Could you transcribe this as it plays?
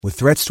With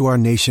threats to our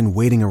nation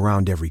waiting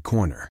around every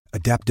corner,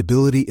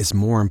 adaptability is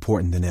more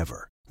important than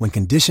ever. When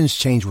conditions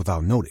change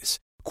without notice,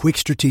 quick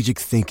strategic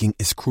thinking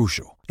is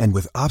crucial. And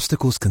with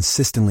obstacles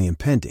consistently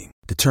impending,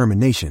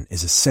 determination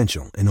is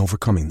essential in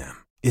overcoming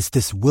them. It's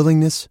this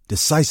willingness,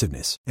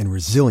 decisiveness, and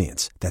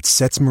resilience that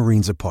sets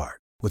Marines apart.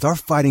 With our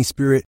fighting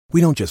spirit, we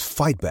don't just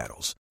fight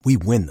battles, we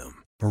win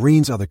them.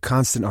 Marines are the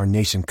constant our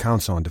nation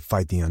counts on to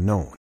fight the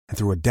unknown. And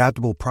through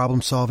adaptable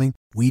problem solving,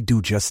 we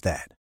do just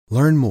that.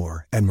 Learn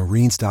more at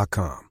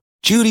marines.com.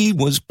 Judy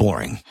was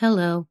boring.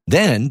 Hello.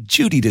 Then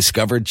Judy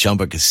discovered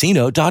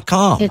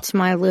ChumbaCasino.com. It's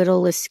my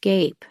little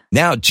escape.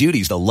 Now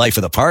Judy's the life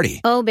of the party.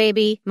 Oh,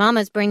 baby,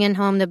 mama's bringing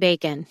home the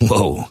bacon.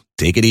 Whoa,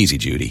 take it easy,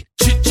 Judy.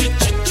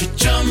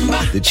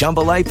 The Chumba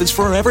life is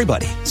for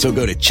everybody. So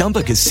go to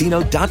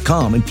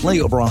ChumbaCasino.com and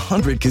play over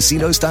 100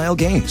 casino-style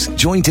games.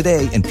 Join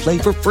today and play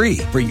for free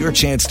for your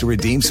chance to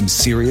redeem some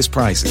serious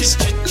prizes.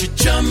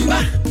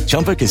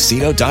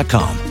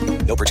 ChumbaCasino.com.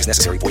 No purchase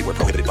necessary. Void where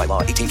prohibited by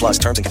law. 18 plus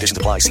terms and conditions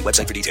apply. See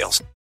website for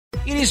details.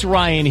 It is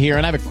Ryan here,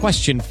 and I have a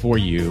question for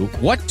you.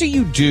 What do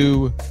you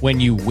do when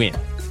you win?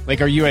 Like,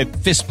 are you a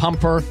fist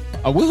pumper,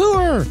 a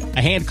woohooer,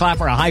 a hand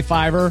clapper, a high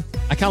fiver?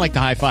 I kind of like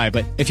the high five,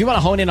 but if you want to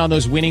hone in on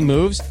those winning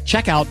moves,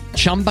 check out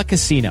Chumba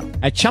Casino.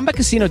 At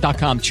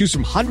ChumbaCasino.com, choose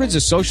from hundreds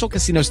of social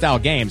casino-style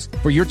games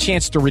for your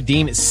chance to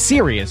redeem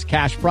serious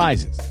cash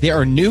prizes. There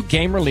are new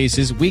game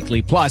releases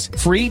weekly, plus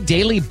free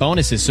daily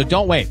bonuses, so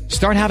don't wait.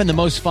 Start having the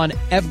most fun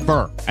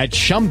ever at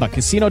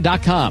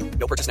ChumbaCasino.com.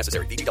 No purchase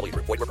necessary. VGW.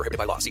 Void where prohibited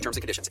by law. See terms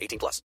and conditions. 18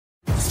 plus.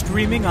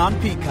 Streaming on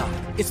Peacock.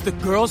 It's the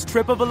girls'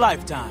 trip of a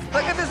lifetime.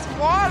 Look at this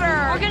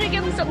water! We're gonna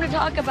give them something to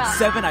talk about.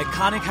 7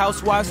 iconic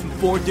housewives from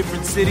 4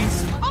 different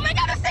cities. Oh my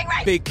God, a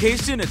stingray!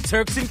 Vacation at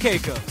Turks and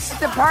Caicos.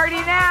 It's a party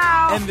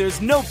now! And there's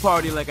no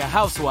party like a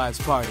housewives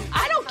party.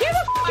 I don't give a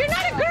f***. You're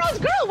not a girl's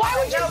girl. Why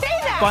would you say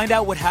that? Find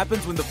out what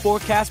happens when the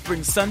forecast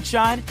brings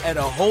sunshine and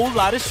a whole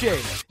lot of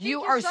shade.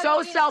 You are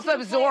so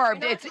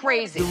self-absorbed. It's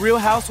crazy. The Real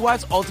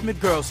Housewives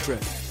Ultimate Girls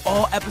Trip.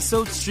 All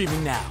episodes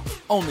streaming now.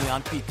 Only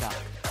on Peacock.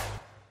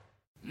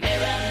 Mirror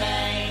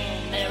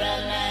man,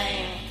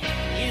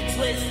 you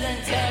twist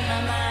and turn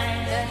my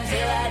mind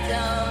until I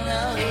don't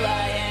know who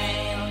I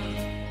am.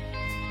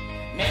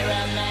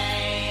 Mirror man.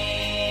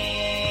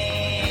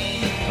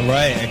 All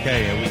right,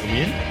 okay, are we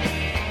in?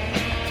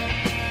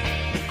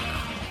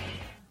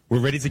 We're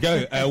ready to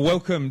go.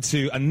 Welcome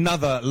to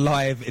another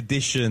live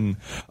edition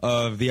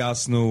of the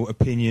Arsenal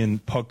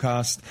Opinion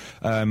podcast.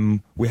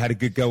 We had a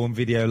good go on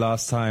video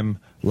last time,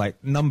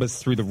 like numbers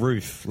through the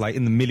roof, like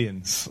in the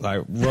millions.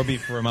 Like Robbie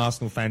from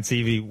Arsenal Fan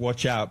TV,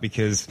 watch out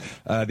because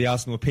the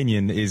Arsenal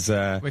Opinion is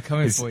we're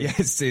coming for you.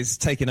 Yes, it's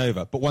taken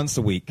over, but once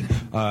a week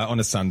on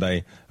a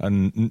Sunday,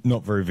 and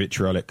not very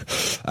vitriolic.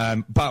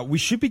 But we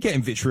should be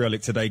getting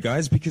vitriolic today,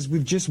 guys, because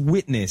we've just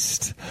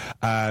witnessed.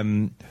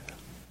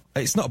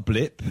 It's not a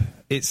blip.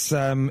 It's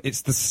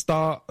the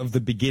start of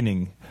the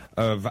beginning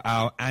of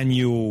our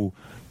annual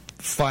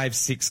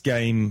 5-6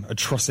 game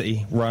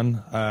atrocity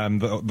run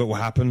that will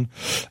happen.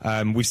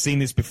 We've seen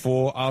this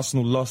before.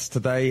 Arsenal lost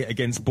today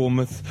against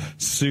Bournemouth.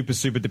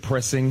 Super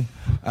depressing.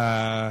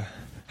 How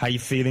you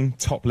feeling?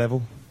 Top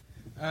level.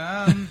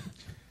 Yeah,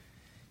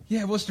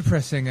 it was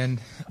depressing,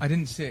 and I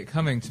didn't see it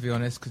coming, to be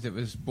honest, because it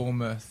was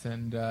Bournemouth,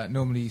 and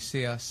normally you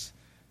see us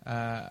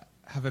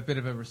have a bit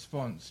of a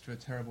response to a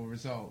terrible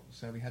result.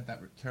 So we had that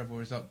terrible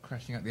result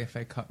crashing out the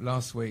FA Cup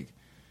last week,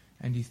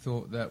 and you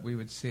thought that we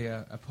would see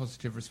a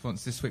positive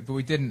response this week, but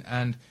we didn't.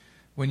 And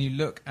when you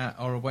look at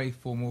our away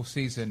form all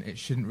season, it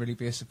shouldn't really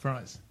be a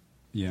surprise.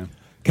 Yeah.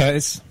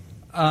 Curtis?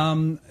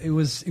 It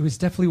was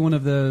definitely one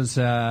of those...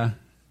 it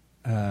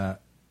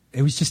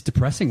was just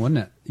depressing, wasn't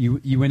it?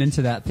 You went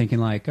into that thinking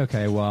like,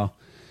 okay, well...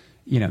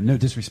 You know, no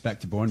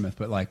disrespect to Bournemouth,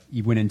 but like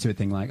you went into it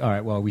thinking like, all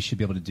right, well, we should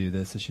be able to do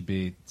this. This should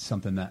be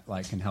something that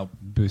like can help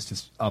boost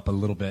us up a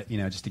little bit, you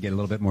know, just to get a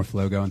little bit more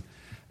flow going.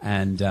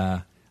 And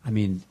I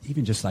mean,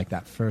 even just like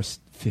that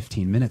first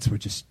 15 minutes were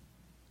just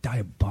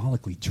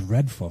diabolically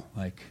dreadful.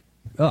 Like,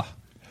 ugh.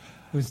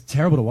 It was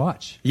terrible to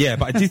watch. Yeah,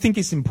 but I do think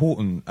it's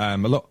important. A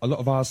lot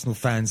of Arsenal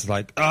fans are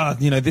like,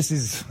 you know, this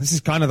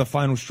is kind of the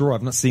final straw.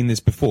 I've not seen this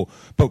before.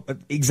 But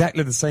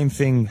exactly the same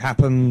thing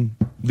happened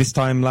this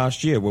time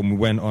last year when we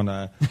went on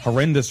a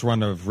horrendous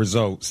run of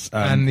results.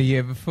 And the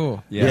year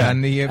before. Yeah.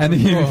 And the year before. And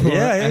the year before.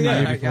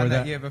 Yeah. And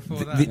that year before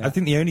that. I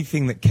think the only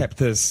thing that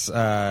kept us...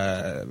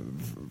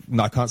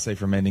 no, I can't say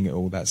from ending it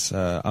all. That's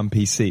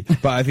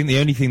un-PC. But I think the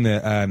only thing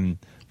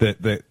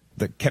that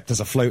kept us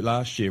afloat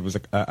last year was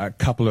a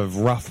couple of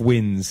rough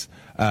wins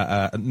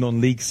at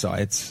non-league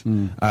sides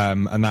and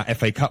that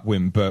FA Cup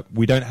win. But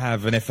we don't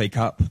have an FA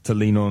Cup to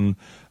lean on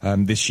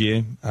this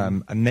year.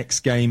 And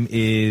next game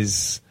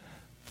is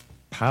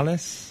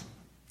Palace.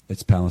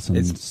 It's Palace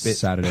on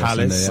Saturday.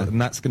 Palace, Sunday,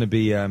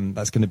 yeah. and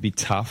that's going to be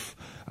tough.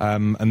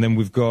 And then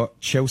we've got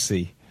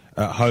Chelsea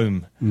at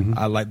home.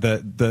 Like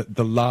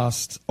the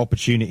last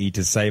opportunity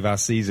to save our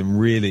season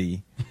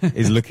really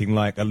is looking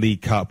like a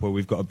League Cup where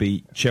we've got to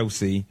beat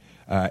Chelsea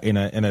in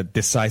a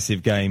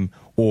decisive game,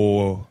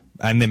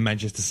 and then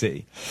Manchester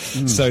City.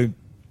 So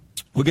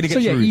We're going to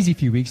get so through easy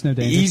few weeks, no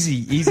danger.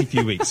 Easy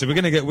few weeks. So we're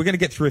going to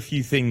get through a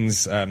few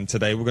things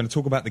today. We're going to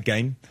talk about the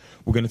game.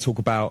 We're going to talk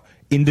about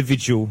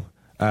individual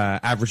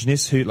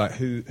averageness,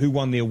 who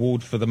won the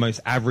award for the most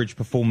average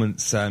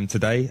performance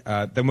today.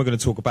 Then we're going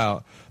to talk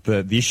about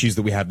the issues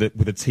that we had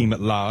with the team at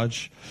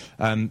large.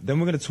 Then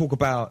we're going to talk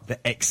about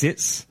the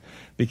exits,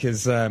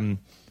 because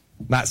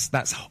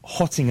that's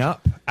hotting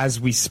up as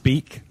we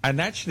speak. And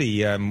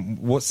actually,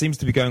 what seems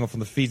to be going off on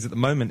the feeds at the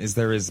moment is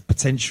there is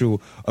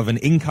potential of an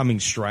incoming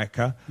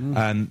striker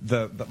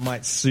that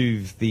might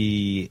soothe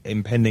the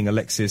impending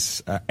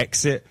Alexis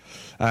exit.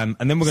 And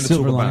then we're going to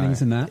talk about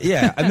linings in that.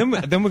 Yeah, and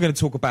then we're going to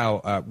talk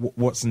about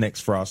what's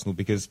next for Arsenal,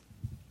 because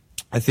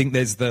I think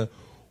there's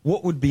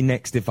what would be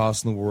next if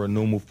Arsenal were a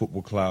normal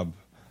football club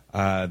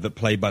that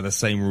played by the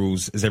same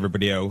rules as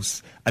everybody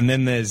else, and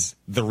then there's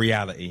the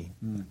reality.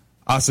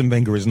 Arsene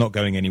Wenger is not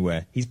going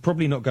anywhere. He's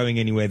probably not going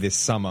anywhere this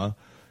summer.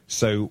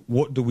 So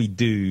what do we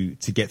do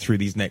to get through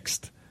these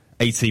next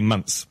 18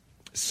 months?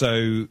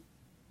 So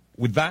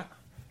with that,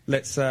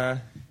 let's...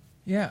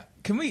 Yeah,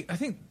 can we... I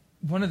think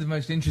one of the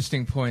most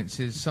interesting points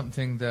is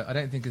something that I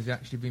don't think has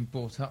actually been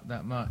brought up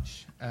that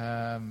much,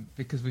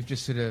 because we've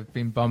just sort of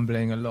been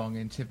bumbling along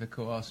in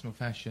typical Arsenal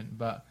fashion.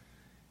 But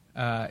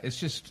it's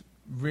just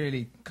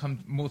really come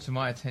more to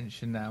my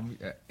attention now,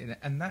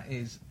 and that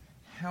is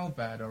how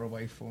bad our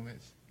away form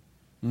is.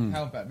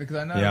 How bad? Because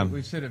I know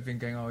we've sort of been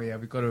going,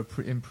 we've got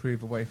to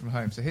improve away from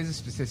home. So here's a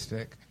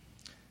statistic.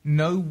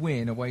 No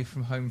win away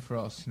from home for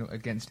Arsenal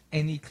against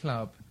any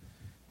club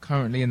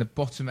currently in the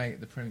bottom 8 of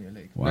the Premier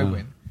League. Wow. No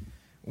win.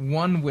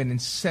 1 win in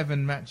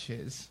 7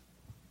 matches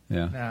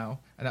now,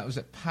 and that was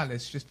at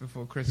Palace just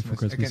before Christmas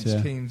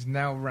against teams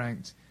now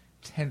ranked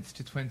 10th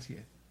to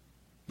 20th.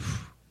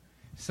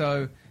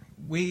 So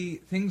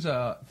things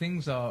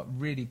are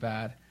really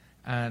bad,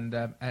 and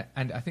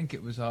I think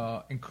it was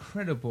our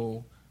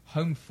incredible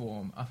home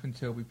form up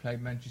until we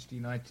played Manchester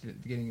United at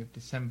the beginning of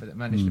December that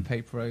managed to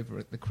paper over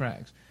at the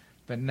cracks.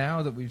 But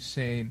now that we've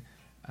seen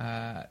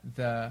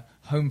the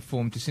home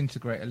form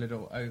disintegrate a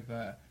little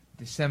over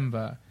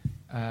December,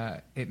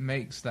 it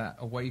makes that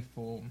away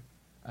form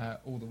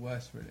all the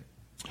worse, really.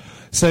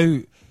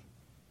 So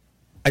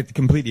I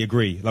completely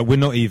agree. Like, we're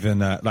not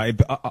even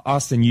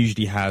Arsene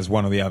usually has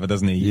one or the other,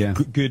 doesn't he? Yeah.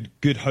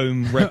 Good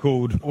home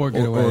record, or a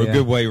good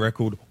away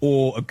record,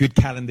 or a good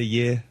calendar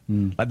year.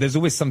 Like, there's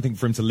always something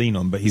for him to lean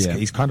on, but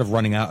he's kind of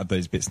running out of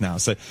those bits now.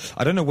 So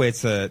I don't know where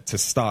to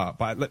start.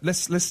 But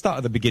let's start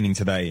at the beginning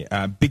today.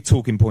 Big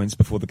talking points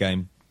before the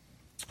game.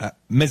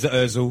 Mesut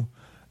Ozil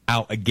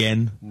out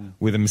again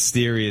with a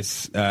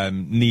mysterious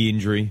knee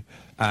injury,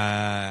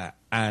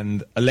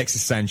 and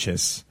Alexis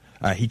Sanchez.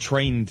 He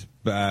trained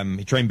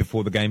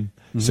before the game,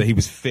 so he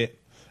was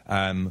fit,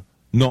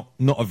 not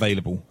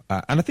available.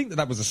 And I think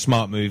that was a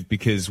smart move,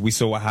 because we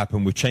saw what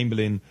happened with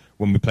Chamberlain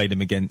when we played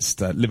him against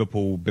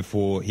Liverpool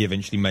before he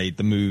eventually made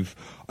the move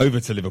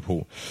over to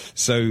Liverpool.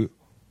 So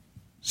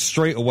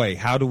straight away,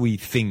 how do we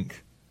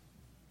think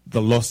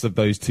the loss of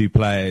those two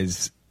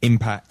players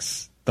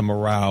impacts the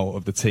morale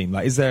of the team?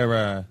 Like, is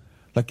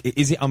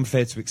it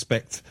unfair to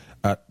expect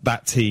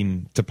that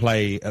team to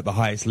play at the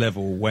highest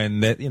level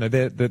when their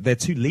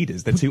two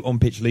leaders, their two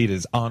on-pitch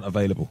leaders, aren't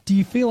available? Do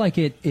you feel like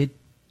it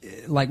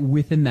like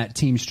within that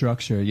team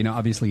structure,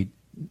 obviously,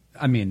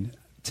 I mean,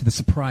 to the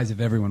surprise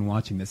of everyone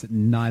watching this, that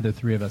neither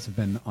three of us have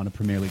been on a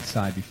Premier League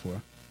side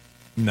before.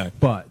 No.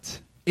 But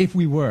if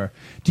we were,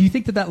 do you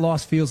think that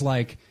loss feels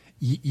like,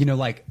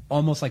 like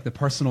almost like the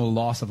personal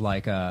loss of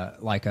like a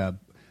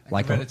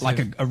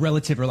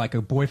relative or like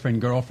a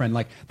boyfriend, girlfriend,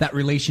 like that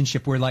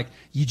relationship where like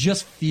you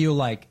just feel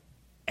like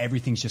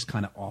everything's just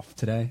kind of off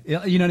today?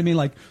 You know what I mean?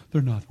 Like,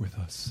 they're not with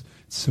us.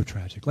 It's so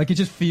tragic. Like, it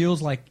just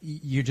feels like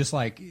you're just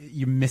like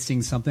you're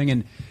missing something.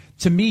 And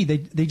to me,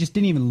 they just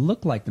didn't even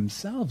look like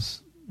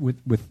themselves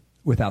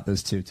without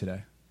those two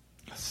today.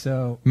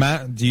 So,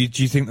 Matt, do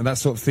you think that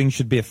sort of thing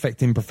should be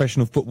affecting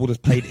professional footballers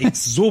paid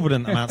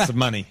exorbitant amounts of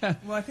money?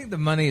 Well, I think the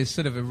money is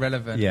sort of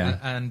irrelevant, Yeah.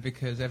 and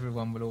because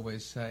everyone will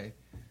always say,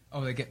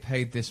 "Oh, they get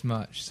paid this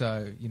much,"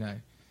 so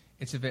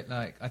it's a bit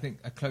like, I think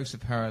a closer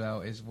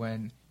parallel is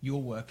when you're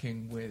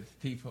working with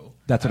people.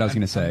 That's what I was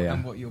going to say,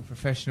 and what your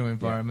professional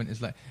environment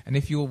is like. And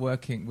if you're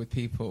working with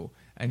people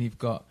and you've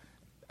got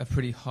a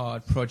pretty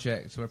hard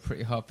project or a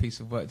pretty hard piece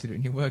of work to do,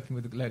 and you're working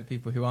with a load of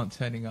people who aren't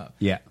turning up,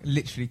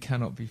 literally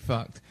cannot be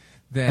fucked.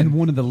 Then, and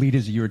one of the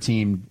leaders of your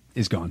team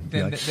is gone.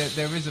 Then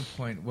there is a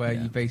point where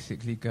you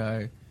basically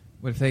go,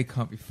 well, if they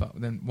can't be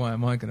fucked, then why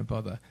am I going to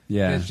bother?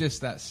 Yeah. There's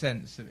just that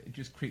sense of it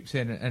just creeps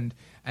in,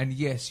 and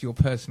yes, your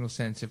personal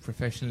sense of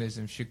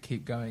professionalism should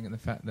keep going, and the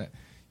fact that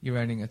you're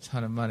earning a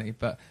ton of money,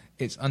 but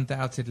it's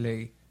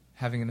undoubtedly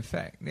having an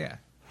effect. Yeah.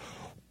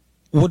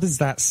 What does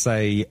that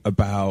say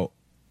about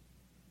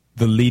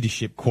the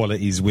leadership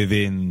qualities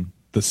within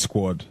the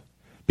squad?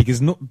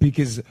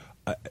 Because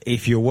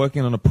if you're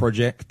working on a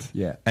project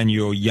and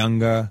you're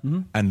younger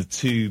and the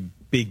two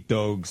big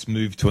dogs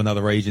move to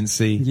another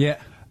agency,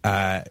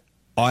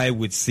 I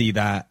would see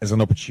that as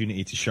an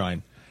opportunity to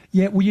shine.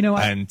 Yeah, well,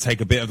 and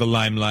take a bit of the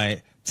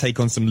limelight, take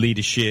on some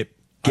leadership,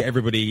 get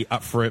everybody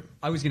up for it.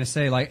 I was going to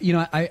say, like, you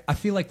know, I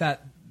feel like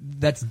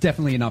that's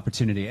definitely an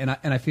opportunity, and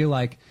I feel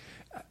like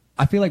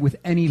with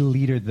any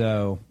leader,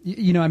 though,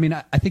 you know, I mean,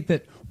 I think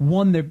that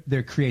one,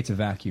 there creates a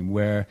vacuum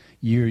where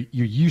you're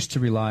used to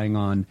relying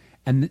on,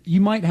 and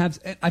you might have.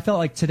 I felt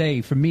like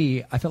today, for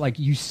me, I felt like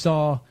you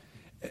saw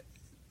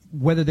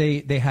whether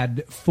they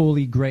had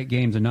fully great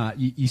games or not.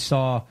 You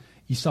saw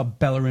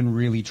Bellerin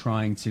really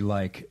trying to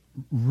like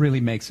really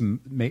make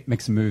some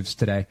moves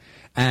today,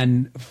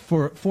 and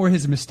for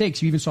his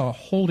mistakes, you even saw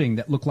Holding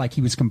that looked like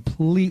he was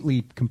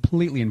completely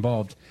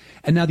involved.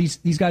 And now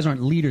these guys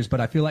aren't leaders, but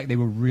I feel like they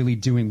were really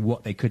doing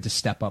what they could to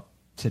step up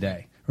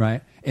today,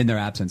 right, in their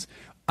absence.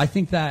 I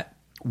think that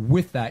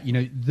with that, you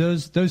know,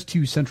 those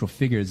two central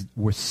figures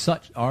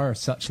are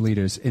such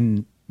leaders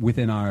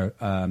within our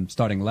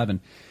starting 11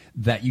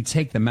 that you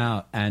take them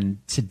out, and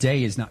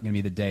today is not going to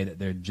be the day that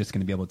they're just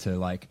going to be able to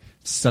like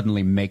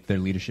suddenly make their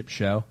leadership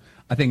show.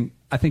 I think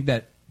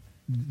that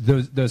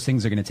those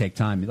things are going to take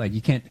time. Like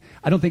you can't.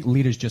 I don't think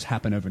leaders just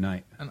happen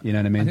overnight. You know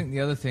what I mean? I think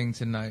the other thing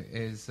to note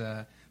is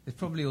there's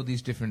probably are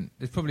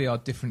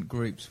different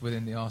groups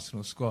within the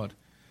Arsenal squad,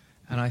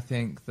 and I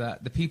think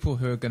that the people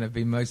who are going to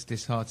be most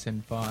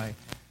disheartened by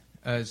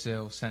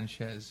Ozil,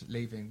 Sanchez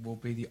leaving will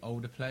be the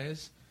older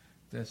players,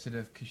 the sort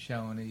of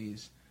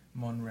Koscielny's,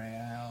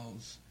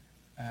 Monreal's,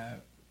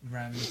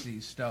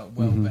 Ramsey's,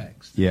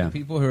 Welbeck's. Yeah. The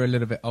people who are a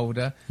little bit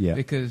older, yeah.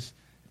 because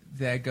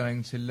they're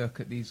going to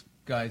look at these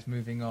guys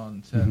moving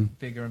on to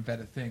bigger and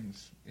better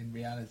things in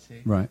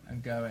reality, right,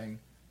 and going,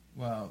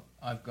 well,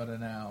 I've got to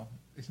now,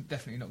 it's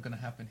definitely not going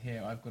to happen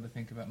here, I've got to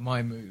think about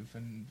my move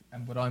and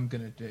what I'm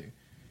going to do.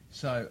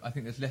 So I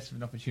think there's less of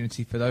an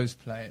opportunity for those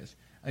players.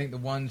 I think the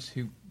ones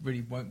who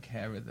really won't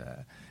care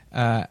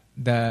are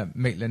the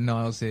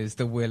Maitland-Nileses,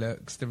 the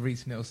Willocks, the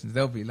Reece Nelsons.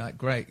 They'll be like,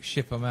 great,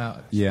 ship them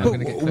out. Yeah. I'm going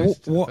to get close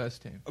to the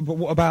first team. But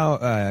what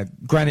about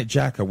Granit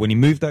Xhaka? When he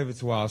moved over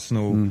to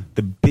Arsenal,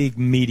 the big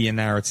media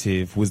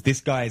narrative was this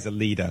guy is a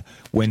leader.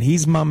 When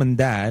his mum and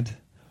dad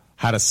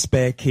had a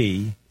spare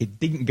key, it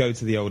didn't go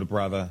to the older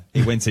brother.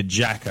 It went to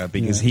Xhaka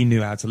because he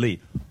knew how to lead.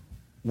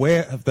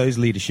 Where have those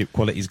leadership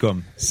qualities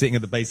gone? Sitting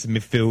at the base of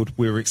midfield,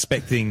 we were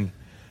expecting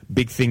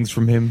big things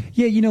from him.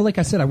 Yeah, you know, like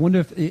I said, I wonder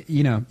if,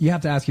 you know, you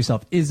have to ask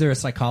yourself, is there a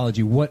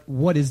psychology?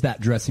 What is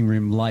that dressing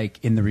room like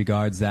in the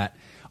regards that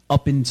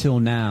up until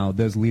now,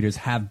 those leaders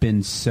have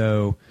been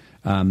so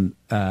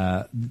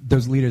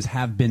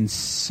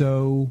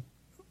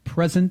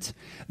present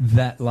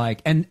that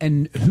like, and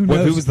who knows?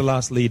 Well, who was the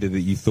last leader that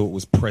you thought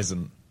was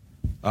present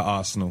at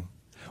Arsenal?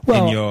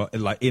 Well,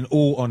 in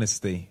all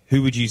honesty,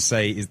 who would you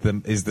say is the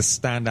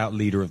standout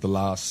leader of the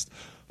last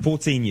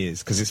 14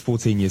 years? Because it's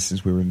 14 years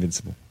since we were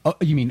invincible. Oh,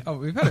 you mean? Oh,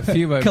 we've had a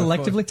few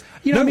collectively.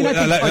 You know, I think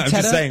I'm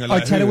just saying,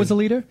 Arteta was a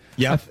leader.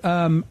 Yeah.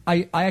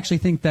 I actually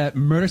think that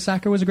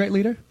Mertesacker was a great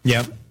leader.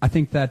 Yeah. I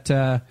think that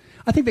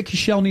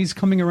Koscielny's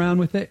coming around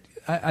with it.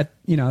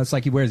 You know, it's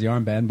like he wears the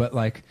armband, but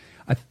like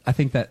I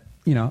think that.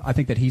 You know, I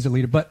think that he's a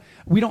leader, but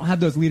we don't have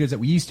those leaders that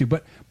we used to.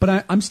 But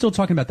I'm still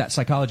talking about that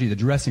psychology of the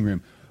dressing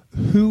room.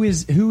 Who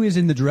is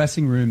in the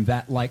dressing room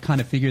that like kind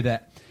of figure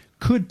that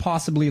could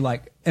possibly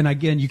like, and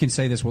again, you can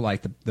say this with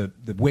like the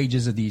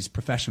wages of these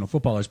professional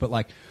footballers, but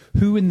like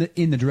who in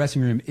the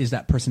dressing room is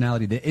that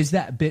personality that is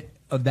that bit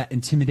of that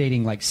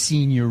intimidating like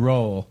senior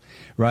role,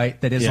 right?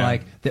 That is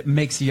like that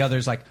makes the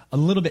others like a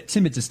little bit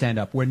timid to stand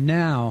up. Where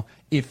now,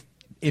 if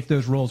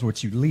those roles were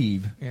to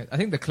leave, I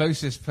think the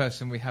closest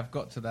person we have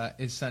got to that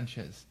is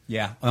Sanchez.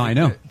 Yeah, I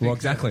know. Well,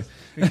 exactly.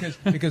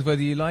 because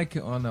whether you like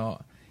it or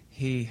not,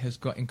 he has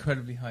got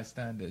incredibly high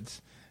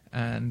standards,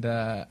 and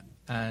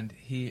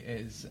he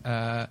is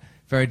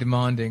very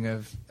demanding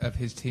of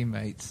his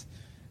teammates,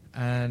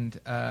 and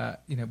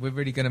you know, we're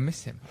really going to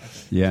miss him.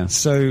 Yeah.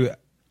 So,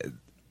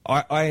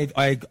 I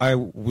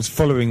was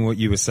following what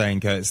you were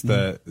saying, Curtis.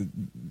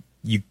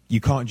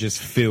 You can't just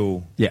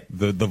fill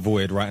the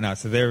void right now.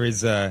 So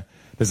there's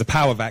a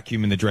power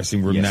vacuum in the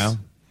dressing room now.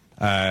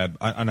 And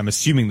I'm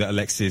assuming that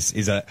Alexis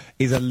is a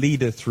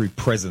leader through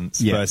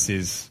presence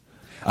versus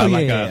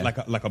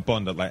like a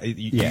Bond. Like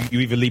you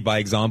either lead by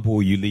example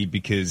or you lead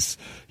because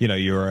you know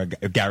you're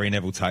a Gary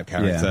Neville type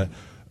character.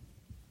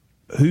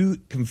 Yeah. Who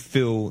can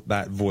fill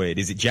that void?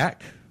 Is it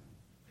Jack?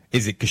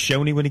 Is it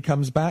Koscielny when he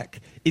comes back?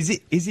 Is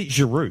it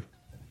Giroud?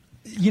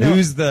 You know,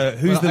 who's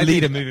the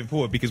leader moving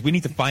forward? Because we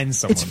need to find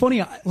someone. It's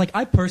funny. Like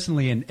I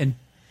personally and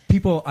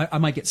people, I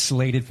might get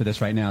slated for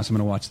this right now, so I'm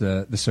going to watch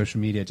the social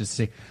media just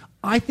to say,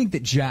 I think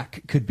that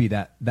Jack could be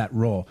that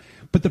role.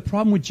 But the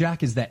problem with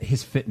Jack is that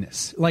his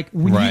fitness. Like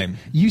when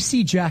you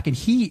see Jack and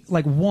he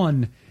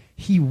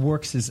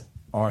works his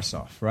arse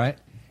off, right?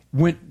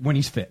 When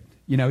he's fit.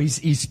 You know,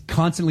 he's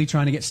constantly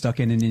trying to get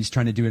stuck in and he's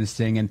trying to do his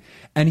thing.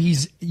 And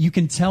you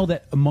can tell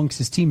that amongst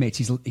his teammates,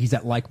 he's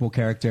that likable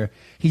character.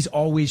 He's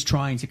always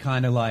trying to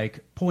kind of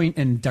like point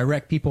and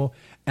direct people.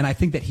 And I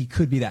think that he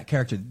could be that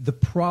character. The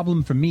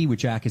problem for me with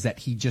Jack is that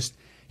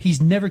he's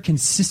never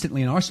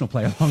consistently an Arsenal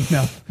player long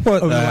enough over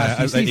the last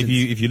few seasons.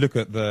 If you look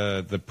at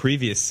the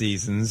previous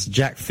seasons,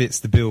 Jack fits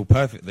the bill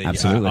perfectly.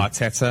 Absolutely.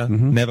 Arteta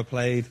never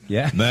played.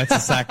 Yeah.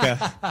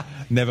 Mertesacker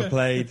never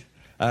played.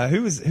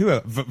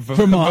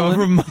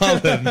 Vermaelen.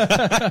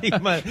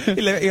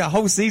 A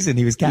whole season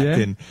he was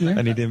captain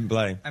and he didn't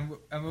play. And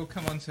we'll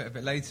come on to it a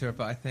bit later,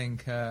 but I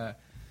think the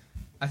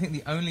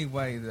only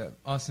way that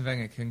Arsene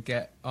Wenger can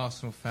get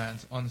Arsenal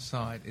fans on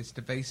side is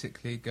to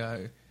basically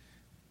go,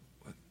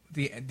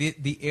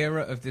 the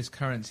era of this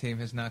current team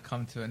has now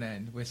come to an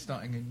end. We're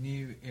starting a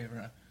new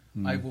era.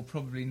 I will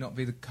probably not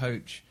be the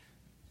coach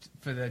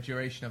for the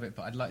duration of it,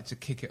 but I'd like to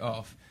kick it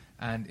off,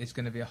 and it's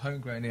going to be a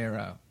homegrown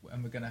era,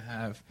 and we're going to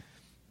have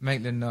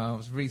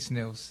Maitland-Niles, Reece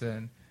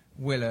Nielsen,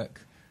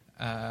 Willock,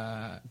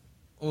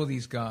 all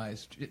these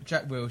guys,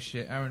 Jack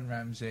Wilshere, Aaron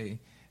Ramsey,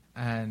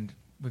 and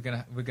we're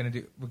gonna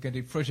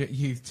do Project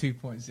Youth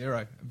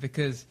 2.0,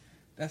 because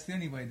that's the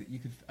only way that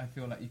I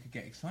feel like you could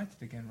get excited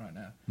again right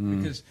now,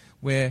 because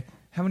we're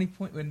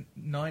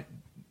 9,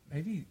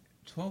 maybe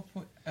 12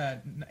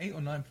 8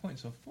 or 9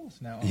 points off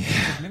fourth now.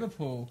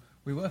 Liverpool,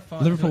 we were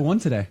 5. Liverpool won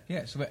today.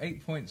 Yeah, so we're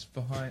 8 points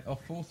behind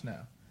off fourth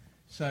now.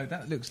 So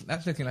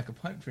that's looking like a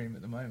pipe dream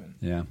at the moment.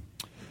 Yeah.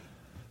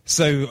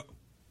 So,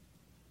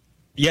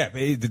 yeah,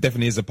 it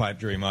definitely is a pipe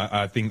dream.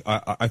 I think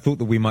I thought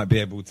that we might be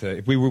able to,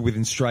 if we were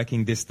within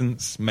striking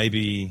distance,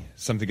 maybe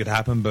something could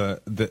happen.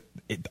 But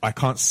I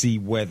can't see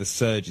where the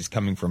surge is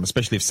coming from,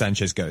 especially if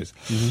Sanchez goes.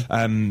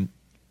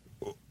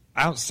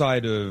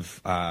 Outside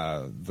of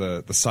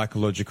the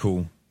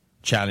psychological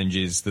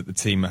challenges that the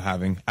team are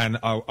having, and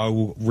I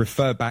will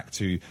refer back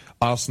to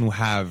Arsenal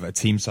have a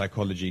team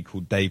psychology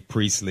called Dave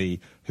Priestley,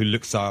 who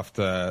looks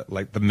after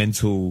like the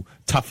mental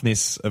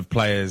toughness of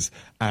players,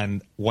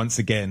 and once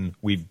again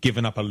we've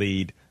given up a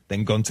lead,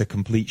 then gone to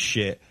complete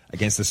shit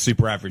against a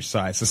super average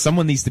side. So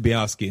someone needs to be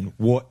asking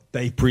what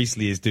Dave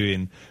Priestley is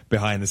doing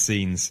behind the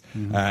scenes,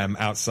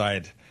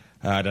 outside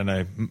I don't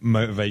know,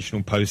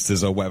 motivational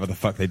posters or whatever the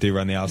fuck they do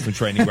around the Arsenal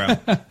training ground.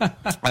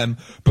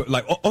 But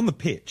like on the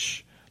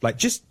pitch, like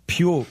just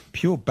pure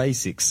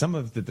basics. Some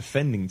of the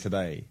defending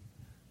today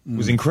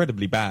was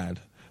incredibly bad.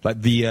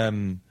 Like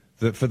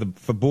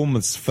for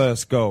Bournemouth's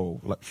first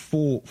goal, like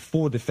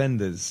four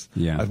defenders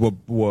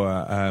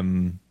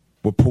were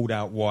pulled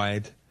out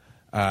wide.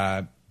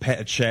 Petr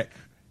Cech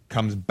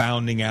comes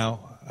bounding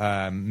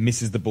out,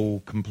 misses the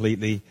ball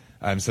completely.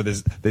 So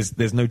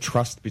there's no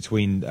trust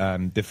between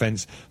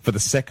defence. For the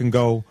second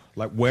goal,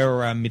 like where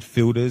are our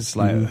midfielders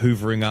like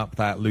hoovering up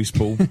that loose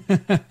ball?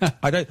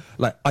 I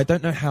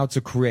don't know how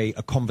to create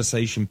a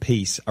conversation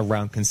piece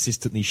around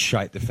consistently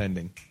shite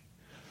defending.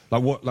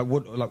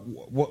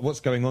 What's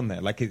going on there?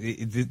 Like,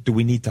 do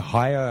we need to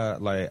hire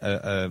like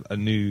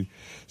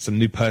some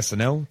new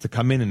personnel to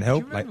come in and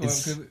help? Do you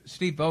remember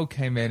Steve Bold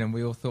came in and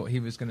we all thought he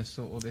was going to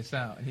sort all this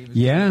out. And he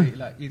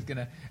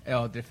was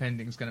our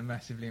defending's going to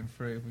massively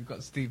improve. We've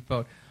got Steve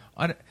Bold.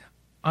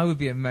 I would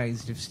be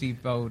amazed if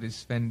Steve Bold is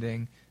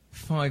spending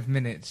 5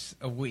 minutes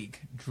a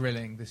week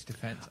drilling this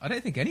defence. I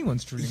don't think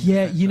anyone's drilling.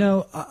 Yeah,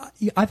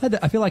 I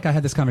feel like I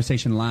had this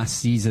conversation last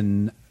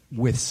season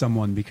with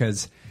someone,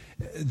 because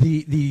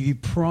the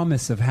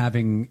promise of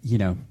having,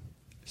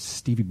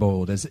 Stevie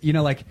Bold as,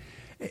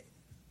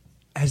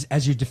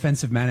 as your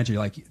defensive manager,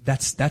 like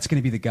that's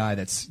going to be the guy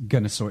that's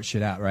going to sort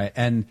shit out, right?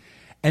 And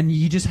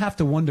you just have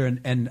to wonder,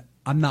 and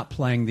I'm not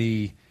playing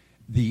the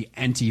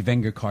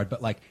anti-Wenger card,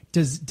 but like,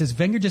 does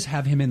Wenger just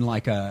have him in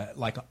like a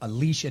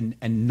leash and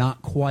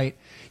not quite,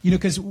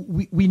 because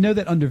we know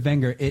that under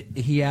Wenger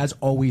he has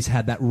always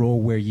had that role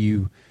where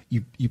you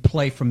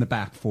play from the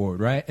back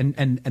forward, right?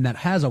 And that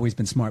has always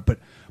been smart,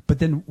 but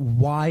then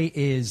why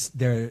is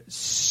there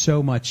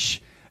so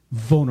much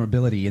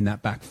vulnerability in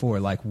that back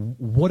four? Like,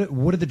 what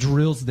are the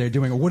drills they're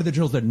doing, or what are the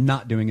drills they're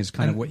not doing? Is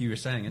kind of what you were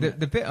saying.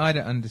 The bit I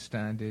don't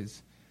understand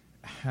is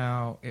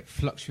how it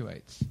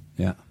fluctuates.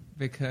 Yeah,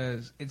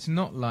 because it's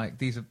not like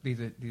these are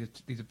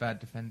bad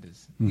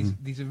defenders.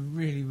 These are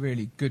really,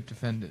 really good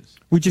defenders.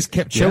 We just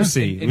kept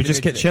Chelsea. We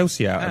just kept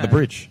Chelsea out at the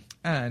bridge.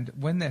 And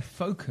when they're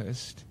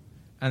focused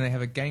and they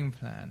have a game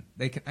plan,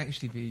 they can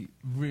actually be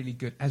really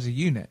good as a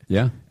unit.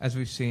 Yeah, as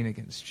we've seen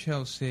against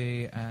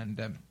Chelsea. And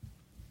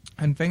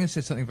Wenger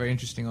said something very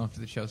interesting after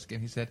the Chelsea game.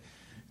 He said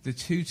the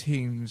two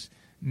teams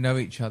know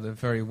each other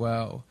very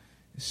well,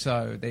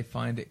 so they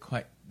find it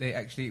quite. They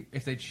actually,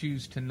 if they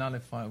choose to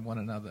nullify one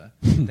another,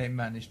 they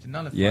manage to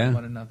nullify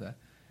one another.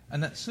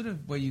 And that's sort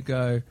of where you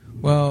go,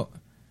 well,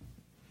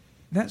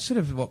 that's sort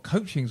of what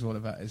coaching's all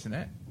about, isn't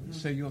it?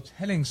 So you're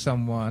telling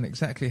someone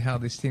exactly how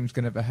this team's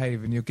going to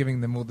behave, and you're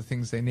giving them all the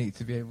things they need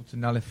to be able to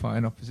nullify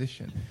an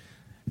opposition.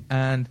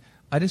 And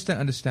I just don't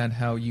understand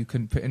how you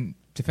can put in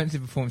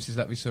defensive performances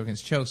like we saw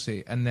against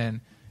Chelsea, and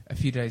then a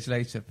few days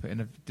later put in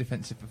a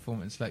defensive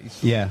performance like you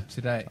saw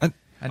today.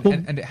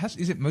 And it has,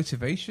 is it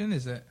motivation?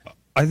 Is it?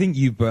 I think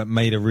you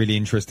made a really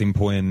interesting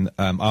point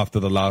after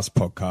the last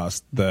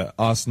podcast that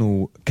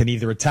Arsenal can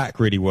either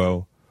attack really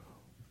well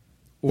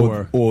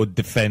or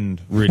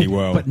defend really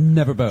well. But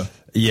never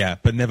both. Yeah,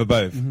 but never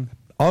both.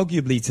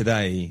 Arguably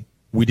today,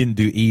 we didn't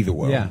do either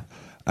well.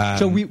 Yeah.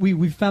 So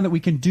we found that we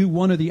can do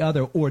one or the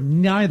other, or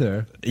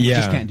neither. We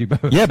just can't do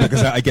both. Yeah,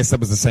 because I guess that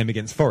was the same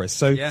against Forest.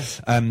 So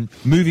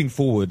moving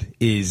forward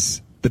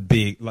is the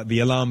big, like the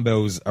alarm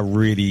bells are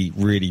really,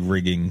 really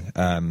ringing,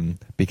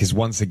 because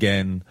once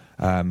again,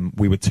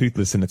 we were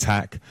toothless in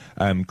attack.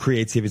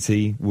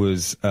 Creativity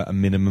was at a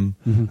minimum.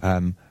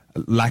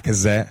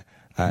 Lacazette,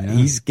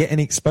 he's getting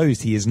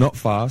exposed. He is not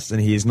fast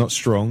and he is not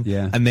strong.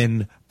 Yeah. And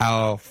then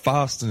our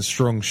fast and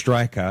strong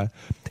striker,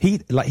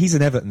 he's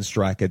an Everton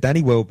striker.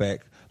 Danny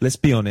Welbeck, let's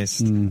be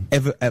honest,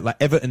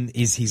 Everton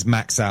is his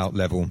max out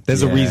level.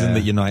 There's a reason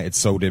that United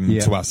sold him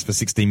to us for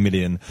 16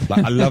 million.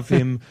 Like, I love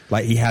him.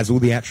 Like, he has all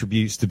the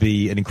attributes to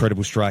be an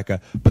incredible striker,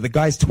 but the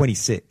guy's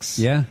 26.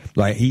 Yeah.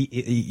 Like,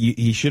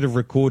 he should have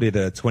recorded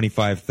a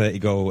 25, 30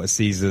 goal a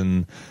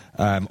season,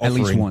 offering. At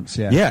least once,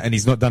 yeah. Yeah, and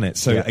he's not done it.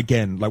 So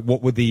again, like,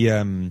 what were the,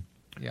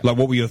 like,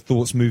 what were your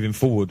thoughts moving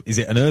forward? Is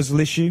it an Ozil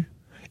issue?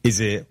 Is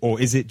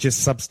it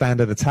just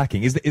substandard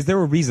attacking? Is there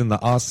a reason that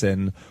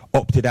Arsene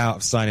opted out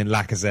of signing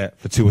Lacazette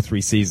for 2 or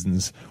 3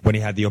 seasons when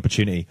he had the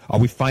opportunity? Are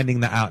we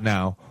finding that out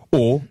now,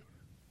 or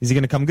is he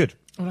going to come good?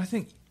 Well, I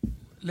think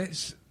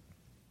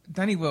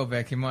Danny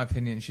Welbeck, in my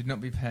opinion, should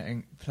not be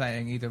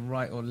playing either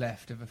right or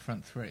left of a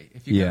front three.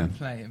 If you're going to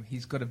play him,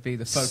 he's got to be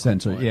the focal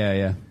Centre, point.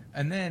 yeah.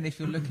 And then if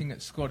you're looking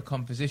at squad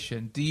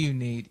composition,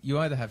 you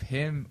either have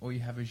him or you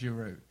have a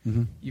Giroud.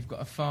 Mm-hmm. You've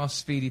got a fast,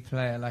 speedy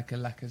player like a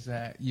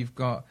Lacazette. You've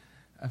got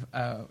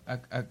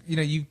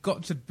you've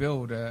got to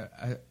build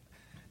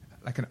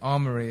like an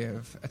armory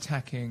of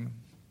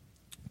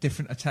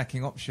different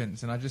attacking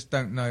options, and I just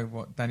don't know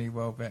what Danny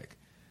Welbeck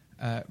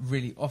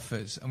really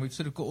offers. And we've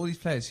sort of got all these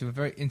players who are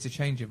very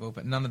interchangeable,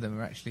 but none of them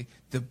are actually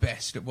the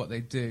best at what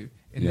they do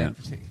in their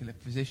particular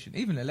position.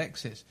 Even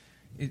Alexis,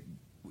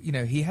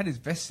 he had his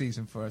best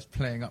season for us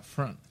playing up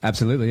front.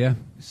 Absolutely, yeah.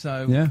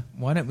 So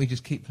why don't we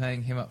just keep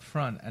playing him up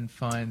front and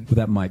find... Well,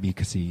 that might be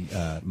because he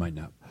might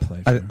not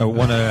play.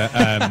 One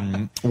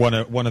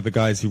of the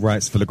guys who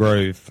writes for Le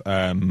Grove,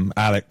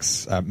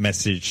 Alex,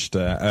 messaged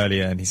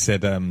earlier, and he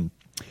said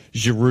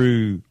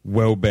Giroud,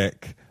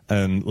 Welbeck,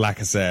 and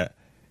Lacazette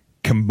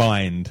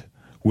combined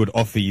would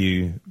offer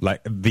you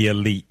like the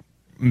elite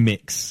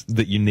mix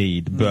that you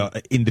need,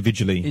 but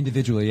individually,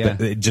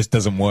 it just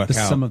doesn't work out. The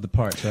sum of the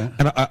parts, right?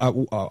 And I,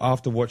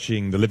 after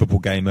watching the Liverpool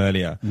game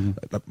earlier,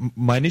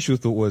 my initial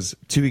thought was,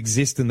 to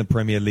exist in the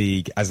Premier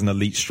League as an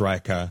elite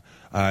striker,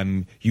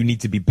 you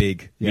need to be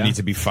big, you need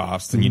to be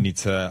fast, and you need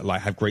to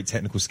like have great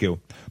technical skill.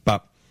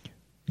 But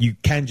you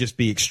can just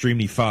be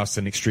extremely fast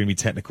and extremely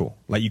technical.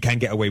 Like, you can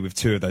get away with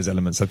 2 of those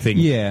elements. I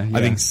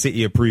think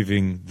City are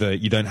proving that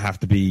you don't have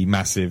to be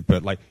massive,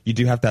 but like, you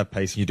do have to have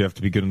pace and you do have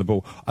to be good on the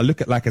ball. I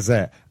look at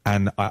Lacazette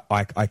and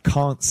I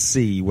can't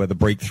see where the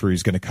breakthrough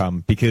is going to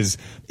come, because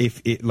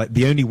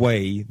the only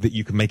way that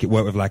you can make it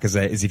work with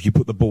Lacazette is if you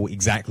put the ball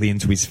exactly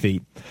into his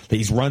feet. That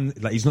he's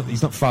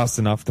not fast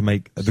enough to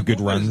make the good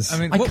runs.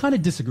 I kind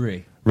of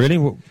disagree. Really?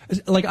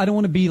 Like, I don't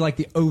want to be like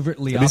the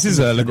overtly... This is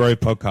a Le Grove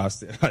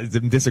podcast.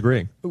 I'm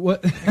disagreeing.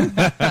 What?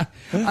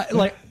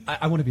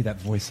 I want to be that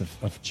voice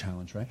of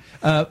challenge, right?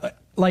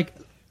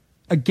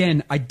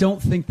 Again, I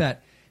don't think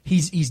that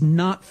he's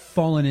not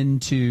fallen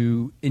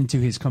into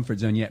his comfort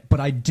zone yet,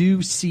 but I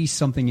do see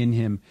something in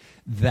him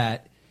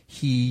that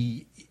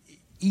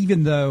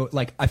even though,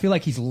 like, I feel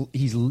like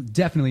he's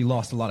definitely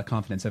lost a lot of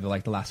confidence over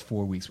like the last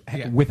 4 weeks,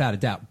 without a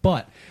doubt.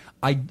 But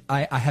I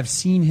have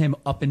seen him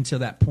up until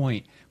that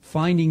point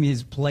finding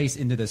his place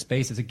into the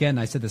spaces. Again,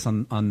 I said this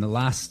on the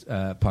last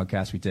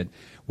podcast we did,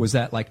 was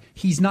that like,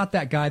 he's not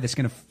that guy that's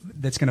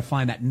gonna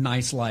find that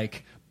nice,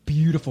 like,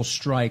 beautiful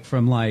strike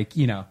from like,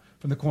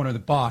 from the corner of the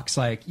box,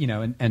 like,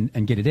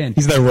 and get it in.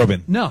 He's no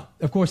Robin. No,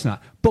 of course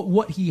not. But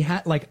what he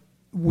had, like,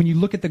 when you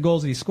look at the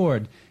goals that he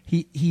scored,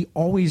 he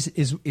always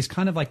is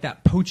kind of like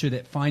that poacher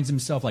that finds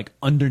himself like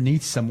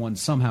underneath someone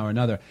somehow or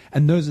another,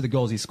 and those are the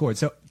goals he scored.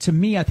 So to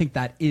me, I think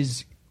that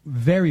is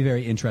very,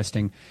 very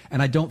interesting,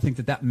 and I don't think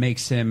that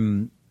makes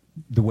him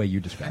the way you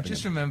describe it.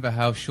 Just remember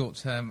how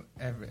short-term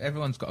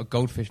everyone's got a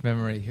goldfish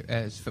memory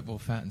as football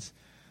fans,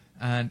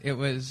 and it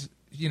was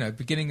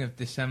beginning of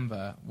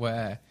December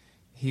where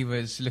he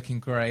was looking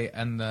great,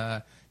 and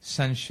the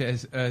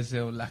Sanchez,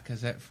 Ozil,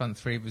 Lacazette front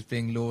three was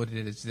being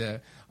lauded as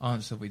the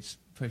answer. We'd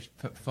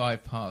put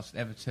 5 past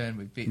Everton,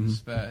 we'd beaten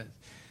Spurs,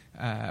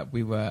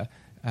 we were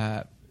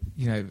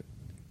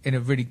in a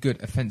really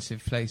good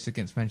offensive place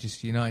against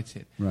Manchester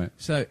United. Right.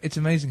 So it's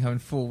amazing how in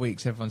 4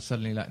 weeks everyone's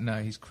suddenly like,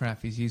 no, he's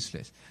crap, he's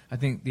useless. I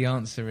think the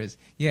answer is,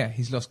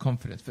 he's lost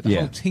confidence, but the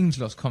whole team's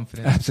lost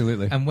confidence.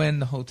 Absolutely. And when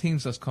the whole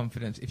team's lost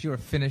confidence, if you're a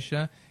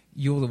finisher,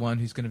 you're the one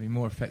who's going to be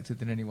more effective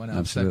than anyone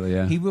else. Absolutely,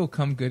 so he will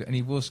come good and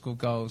he will score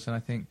goals. And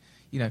I think,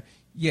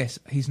 yes,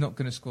 he's not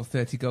going to score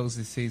 30 goals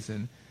this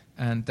season,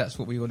 and that's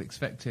what we all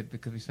expected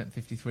because we spent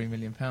 £53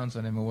 million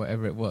on him or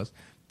whatever it was.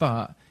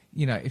 But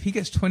if he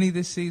gets 20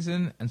 this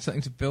season and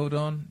something to build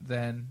on,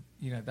 then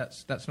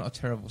that's not a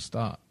terrible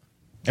start.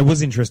 It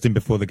was interesting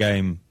before the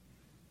game,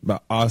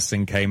 but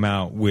Arsene came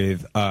out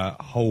with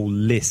a whole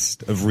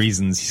list of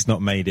reasons he's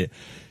not made it.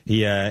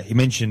 He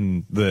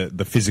mentioned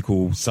the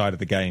physical side of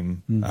the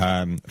game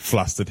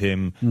flustered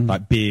him.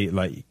 Like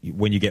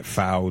when you get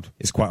fouled,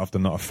 it's quite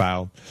often not a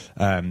foul.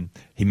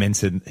 He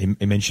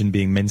mentioned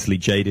being mentally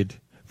jaded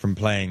from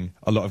playing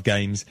a lot of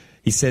games.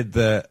 He said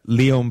that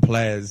Lyon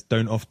players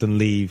don't often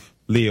leave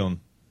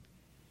Lyon.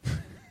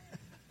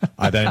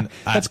 I don't.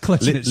 That's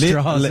clutching at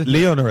straws.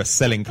 Lyon are a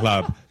selling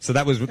club, so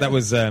that was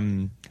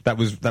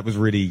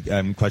really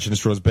clutching at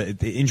straws.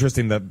 But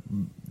interesting that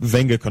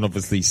Wenger can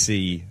obviously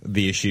see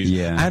the issues,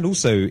 and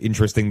also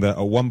interesting that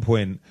at one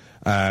point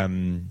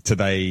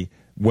today,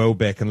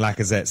 Welbeck and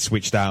Lacazette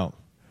switched out.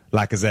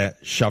 Lacazette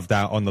shoved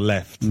out on the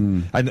left,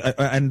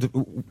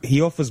 and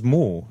he offers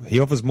more. He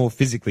offers more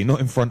physically,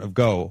 not in front of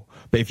goal.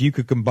 But if you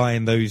could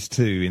combine those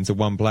two into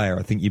one player,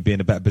 I think you'd be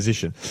in a better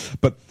position.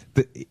 But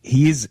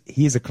he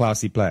is a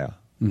classy player.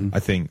 I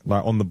think,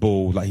 like on the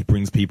ball, like he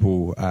brings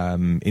people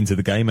into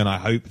the game, and I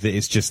hope that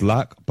it's just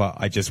luck. But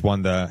I just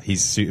wonder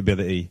his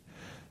suitability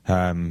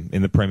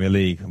in the Premier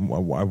League.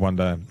 I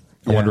wonder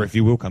if he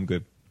will come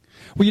good.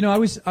 Well, I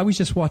was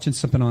just watching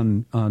something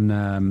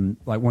on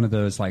like one of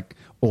those like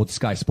old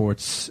Sky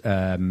Sports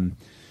whatever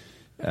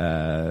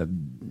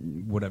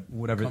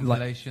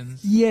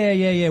compilations. Like,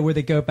 yeah, where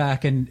they go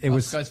back and it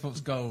was Sky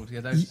Sports Gold.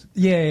 Yeah, those.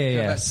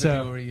 Yeah.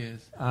 So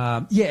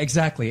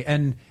exactly.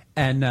 And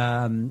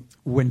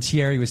when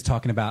Thierry was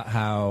talking about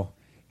how,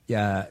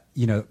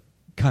 kind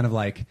of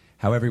like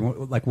how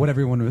everyone, like what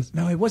everyone was.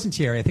 No, it wasn't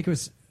Thierry. I think it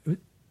was.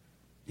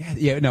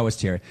 Yeah, no, it was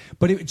Thierry.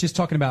 But it was just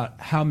talking about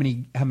how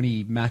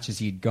many matches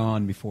he'd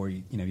gone before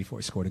he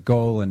scored a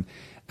goal,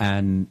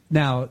 and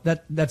now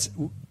that's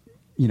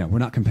we're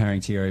not comparing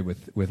Thierry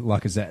with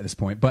Lacazette at this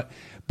point, but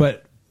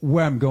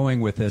where I'm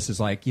going with this is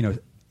like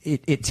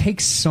it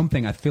takes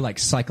something, I feel like,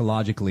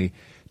 psychologically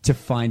to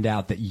find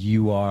out that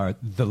you are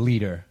the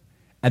leader,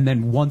 and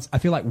then once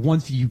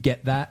you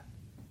get that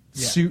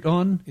suit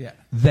on,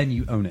 then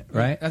you own it,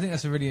 right? I think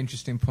that's a really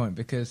interesting point,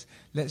 because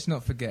let's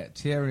not forget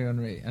Thierry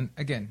Henry, and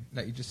again,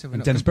 like you just said,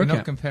 we're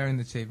not comparing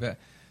the two, but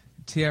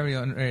Thierry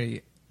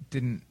Henry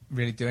didn't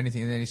really do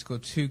anything, and then he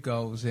scored 2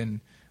 goals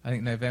in, I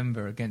think,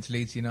 November against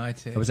Leeds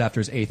United. It was after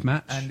his 8th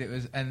match, and it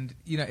was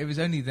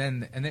only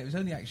then, and it was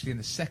only actually in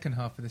the second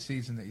half of the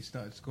season that he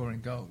started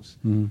scoring goals.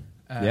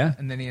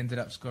 And then he ended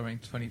up scoring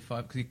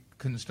 25 because he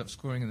couldn't stop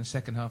scoring in the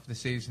second half of the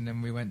season.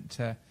 And we went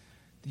to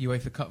the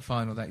UEFA Cup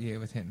final that year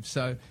with him.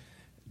 So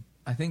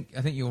I think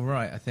you're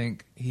right. I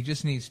think he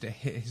just needs to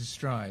hit his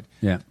stride.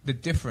 Yeah. The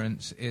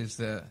difference is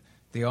that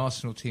the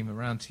Arsenal team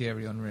around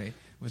Thierry Henry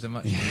was a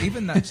much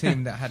even that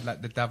team that had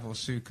like the Davor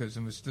Sukas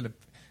and was still a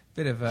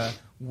bit of a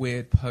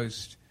weird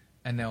post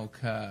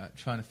Anelka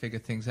trying to figure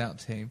things out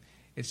team.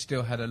 It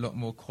still had a lot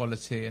more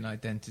quality and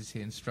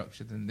identity and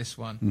structure than this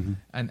one.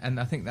 And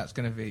I think that's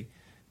going to be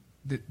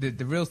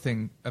the real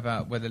thing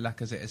about whether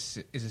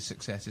Lacazette is a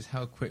success is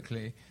how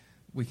quickly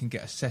we can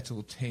get a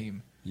settled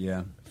team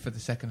for the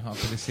second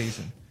half of the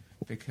season.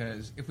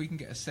 Because if we can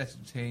get a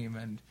settled team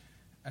and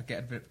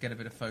get a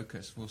bit of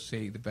focus, we'll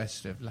see the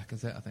best of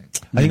Lacazette, I think.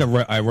 I think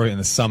I wrote in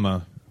the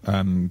summer,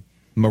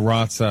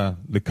 Morata,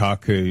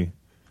 Lukaku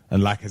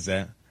and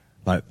Lacazette.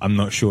 Like, I'm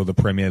not sure the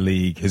Premier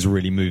League has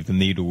really moved the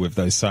needle with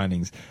those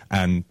signings.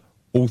 And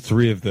all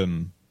 3 of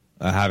them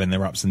are having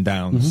their ups and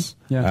downs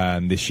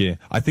this year.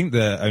 I think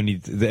the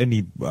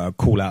only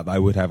call out that I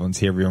would have on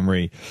Thierry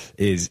Henry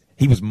is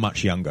he was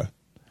much younger.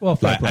 Well,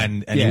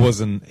 and he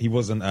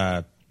wasn't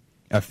a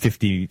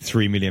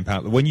 £53 million.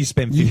 When you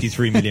spend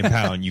 £53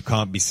 million, you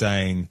can't be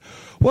saying,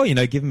 well,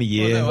 give him a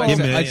year, give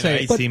him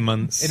 18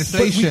 months.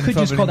 Inflation, but we could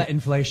just call that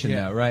inflation,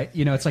 though, right?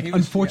 It's like,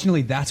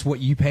 unfortunately, that's what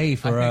you pay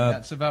for. I think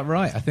that's about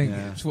right. I think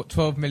it's what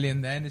 12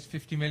 million then is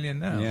 50 million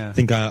now. Yeah. I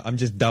think I'm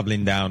just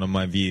doubling down on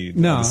my view.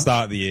 No. At the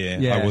start of the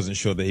year, I wasn't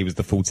sure that he was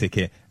the full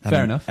ticket.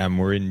 Fair enough. And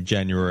we're in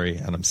January,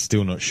 and I'm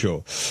still not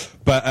sure.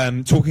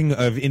 But talking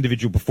of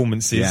individual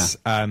performances,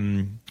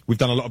 we've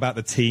done a lot about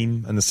the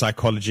team and the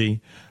psychology.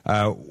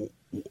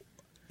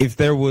 If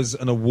there was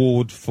an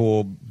award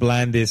for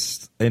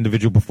blandest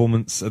individual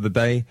performance of the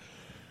day,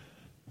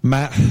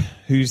 Matt,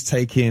 who's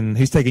taking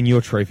your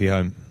trophy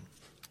home?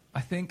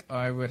 I think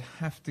I would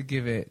have to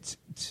give it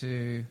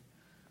to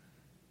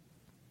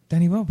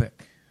Danny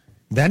Welbeck.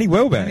 Danny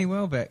Welbeck? Danny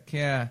Welbeck,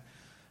 yeah.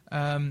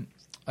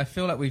 I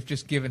feel like we've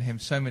just given him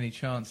so many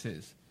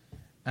chances,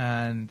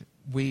 and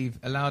we've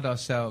allowed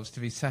ourselves to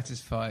be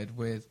satisfied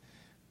with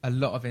a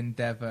lot of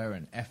endeavour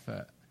and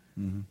effort.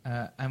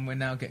 And we're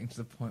now getting to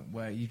the point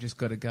where you just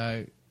got to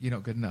go, you're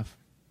not good enough.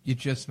 You're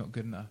just not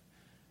good enough.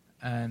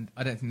 And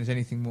I don't think there's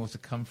anything more to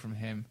come from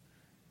him.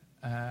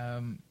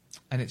 And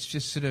it's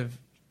just sort of,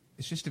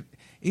 I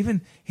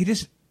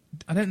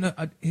don't know,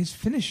 his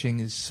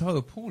finishing is so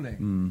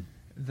appalling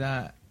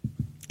that...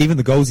 Even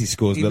the goals he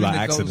scores look like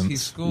accidents. Goals he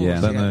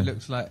scores, it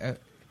looks like...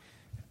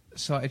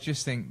 so I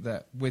just think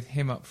that with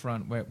him up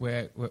front,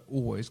 we're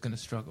always going to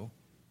struggle.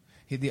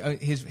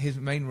 His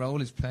main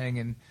role is playing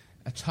in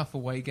a tough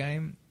away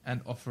game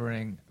and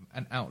offering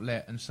an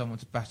outlet and someone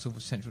to battle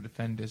with central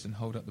defenders and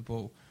hold up the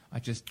ball. I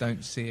just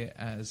don't see him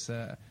as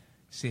a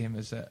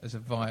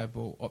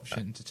viable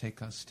option to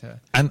take us to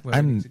where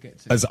we need to get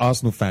to. As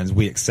Arsenal fans,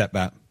 we accept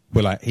that.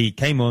 We're like, he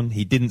came on,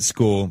 he didn't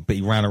score, but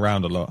he ran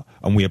around a lot,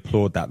 and we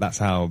applaud that. That's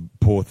how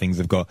poor things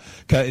have got.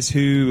 Curtis,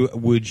 who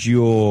would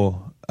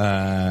your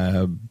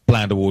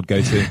Bland award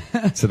go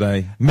to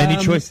today? Many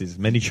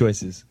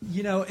choices.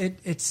 You know,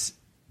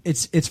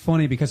 it's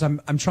funny because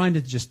I'm trying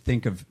to just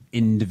think of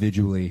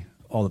individually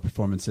all the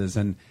performances,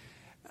 and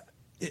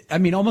I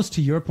mean, almost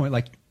to your point,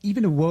 like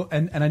even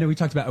and I know we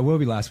talked about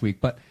Iwobi last week,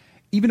 but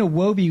even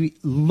Iwobi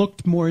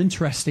looked more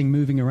interesting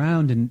moving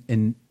around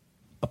in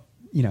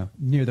you know,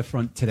 near the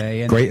front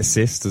today. And great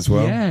assist as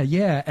well.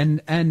 Yeah,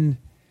 and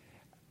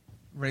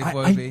Rave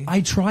Wobie.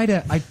 I try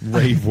to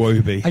Rave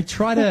Wobie. I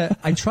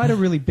try to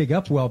really big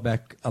up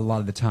Welbeck a lot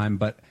of the time,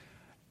 but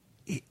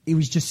it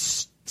was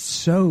just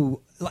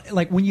so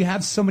like when you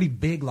have somebody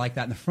big like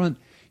that in the front,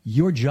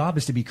 your job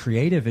is to be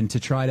creative and to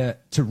try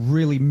to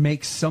really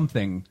make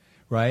something,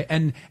 right?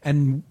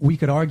 And we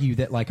could argue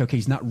that, like, okay,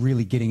 he's not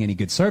really getting any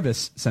good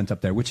service sent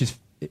up there, which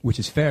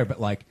is fair, but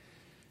like,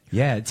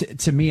 yeah,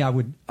 to me, I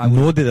would.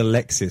 Nor did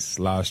Alexis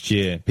last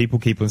year. People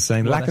keep on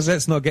saying Well,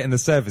 Lacazette's not getting the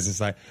service.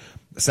 It's like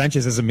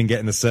Sanchez hasn't been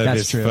getting the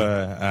service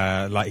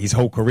for like his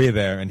whole career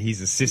there, and he's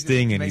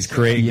assisting and he's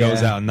creating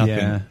goals out of nothing.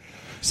 Yeah.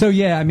 So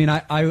yeah, I mean,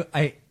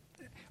 I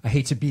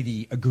hate to be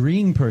the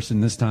agreeing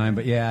person this time,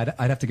 but yeah,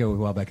 I'd have to go with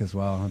Welbeck as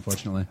well,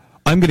 unfortunately.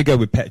 I'm going to go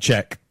with Petr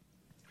Cech.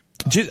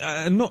 Just,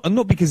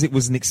 not because it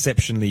was an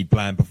exceptionally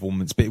bland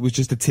performance, but it was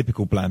just a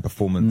typical bland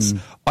performance.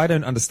 I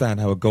don't understand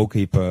how a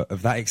goalkeeper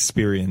of that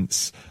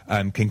experience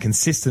can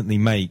consistently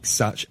make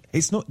such.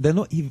 They're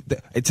not even.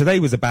 Today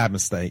was a bad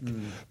mistake,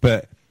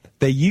 but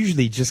they're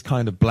usually just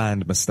kind of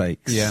bland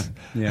mistakes.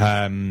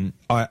 Yeah.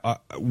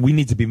 We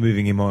need to be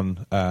moving him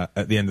on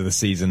at the end of the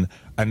season,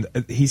 and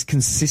his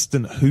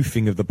consistent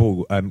hoofing of the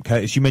ball.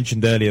 Curtis, you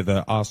mentioned earlier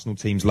that Arsenal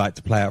teams like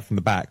to play out from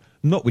the back.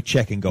 Not with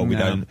Cech in goal, we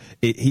don't.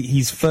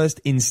 His first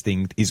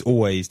instinct is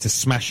always to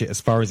smash it as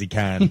far as he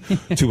can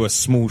to a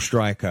small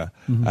striker.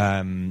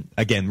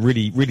 Again,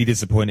 really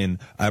disappointing.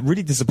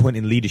 Really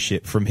disappointing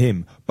leadership from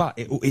him. But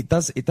it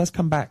does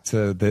come back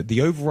to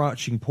the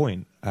overarching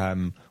point.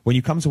 When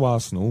you come to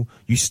Arsenal,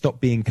 you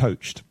stop being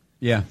coached.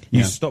 Yeah,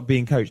 you stop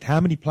being coached. How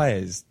many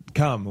players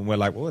come and we're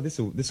like, well, this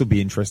will be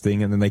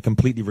interesting, and then they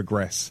completely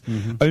regress.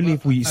 Only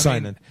if we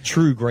sign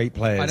true great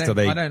players do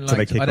they kick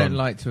on. I don't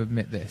like to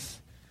admit this.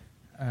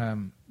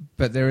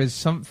 But there is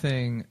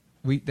something.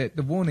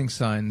 The warning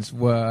signs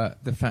were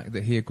the fact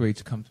that he agreed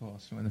to come to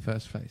Arsenal in the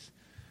first place,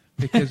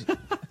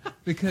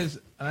 because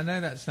and I know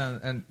that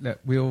sounds, and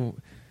look,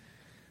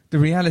 the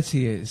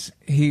reality is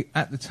he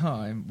at the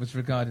time was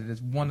regarded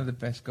as one of the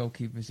best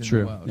goalkeepers in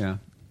the world. Yeah,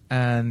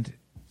 and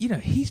you know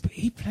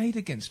he played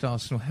against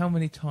Arsenal how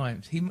many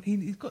times? He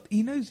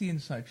knows the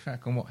inside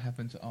track on what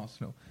happened to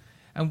Arsenal,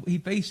 and he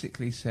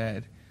basically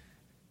said,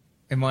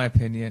 in my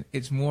opinion,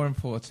 it's more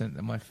important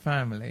that my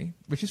family,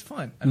 which is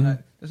fine,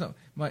 and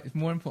it's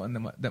more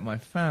important that my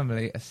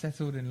family are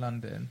settled in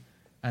London,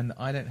 and that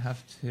I don't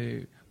have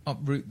to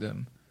uproot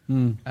them,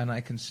 and I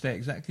can stay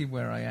exactly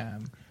where I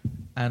am,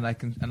 and I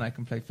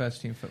can play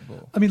first team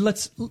football. I mean,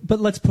 let's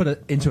put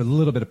it into a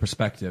little bit of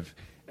perspective.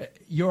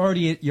 You're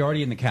already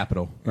in the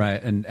capital,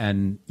 right?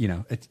 And you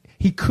know,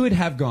 he could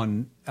have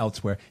gone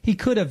elsewhere. He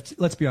could have.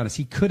 Let's be honest.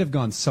 He could have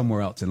gone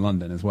somewhere else in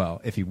London as well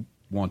if he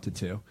wanted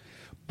to,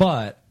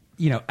 but.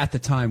 You know, at the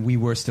time, we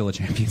were still a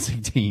Champions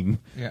League team.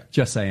 Yeah.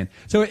 Just saying.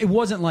 So it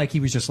wasn't like he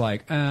was just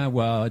like,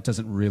 well, it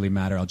doesn't really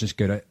matter. I'll just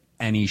go to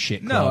any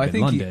shit club in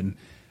London.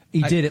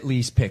 He did at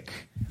least pick.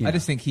 I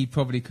just think he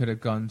probably could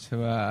have gone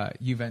to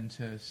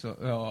Juventus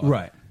or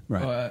right.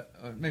 Or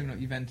maybe not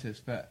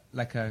Juventus, but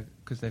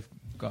because they've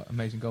got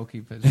amazing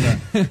goalkeepers,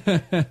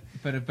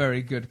 but a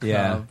very good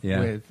club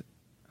with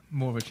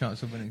more of a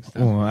chance of winning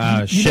stuff. Oh,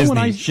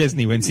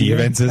 Szczesny went to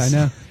Juventus. I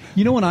know.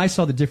 You know when I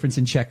saw the difference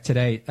in Cech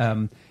today.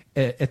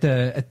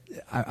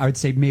 I would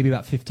say maybe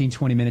about 15,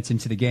 20 minutes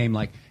into the game,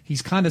 like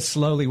he's kind of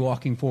slowly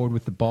walking forward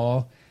with the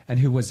ball. And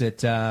who was it?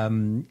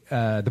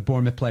 The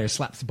Bournemouth player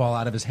slaps the ball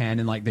out of his hand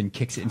and then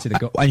kicks it into the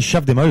goal. And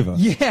shoved him over.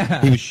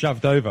 Yeah. He was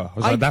shoved over. I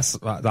was like, that's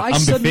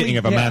unbefitting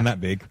of a man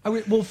that big.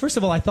 Well, first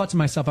of all, I thought to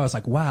myself, I was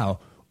like, wow,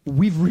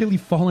 we've really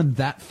fallen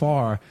that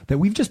far that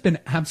we've just been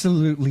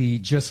absolutely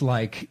just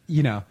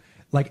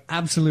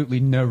absolutely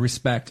no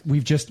respect.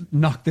 We've just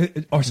knocked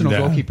the Arsenal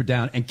goalkeeper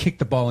down and kicked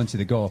the ball into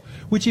the goal.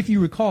 Which, if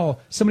you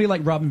recall, somebody like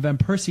Robin van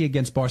Persie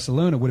against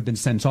Barcelona would have been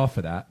sent off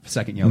for that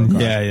second yellow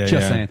card.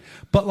 Just saying.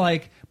 But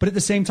at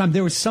the same time,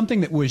 there was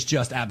something that was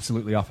just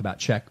absolutely off about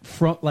Cech.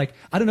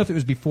 I don't know if it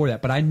was before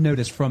that, but I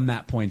noticed from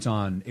that point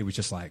on, it was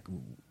just like,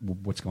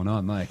 what's going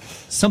on? Like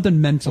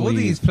something mentally. All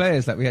these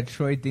players, like we had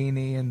Troy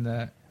Deeney and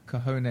the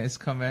Cojones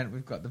comment.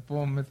 We've got the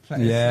Bournemouth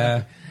players.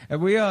 Yeah.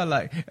 And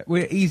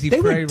we're easy prey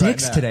right now. They were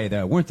dicks today,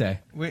 though, weren't they?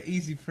 We're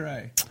easy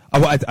prey. Oh,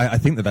 well, I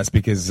think that's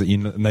because you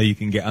know you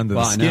can get under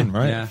the skin,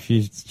 right? Yeah. A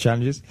few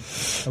challenges.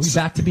 Are we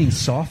back to being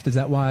soft? Is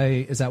that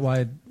why?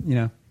 You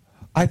know?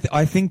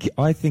 I think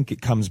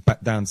it comes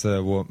back down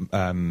to what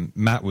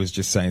Matt was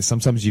just saying.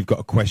 Sometimes you've got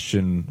to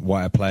question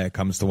why a player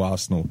comes to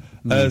Arsenal.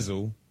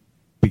 Ozil,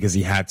 because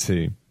he had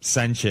to.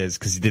 Sanchez,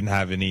 because he didn't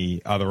have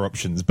any other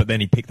options, but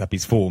then he picked up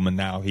his form and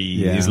now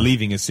he is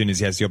leaving as soon as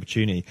he has the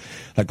opportunity.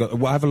 I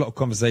have a lot of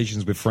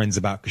conversations with friends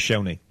about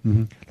Koscielny.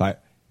 Like,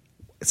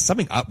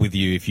 something up with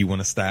you if you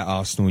want to stay at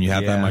Arsenal and you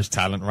have that much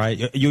talent,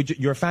 right?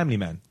 You're a family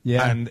man.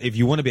 Yeah. And if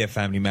you want to be a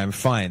family man,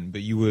 fine.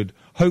 But you would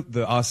hope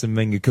that Arsene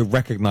Wenger could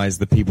recognize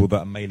the people that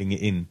are mailing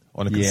it in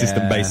on a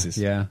consistent basis.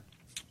 Yeah.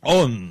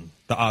 On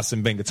the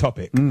Arsene Wenger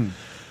topic.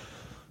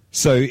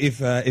 So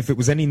if it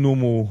was any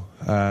normal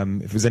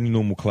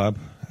club,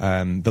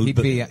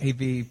 he'd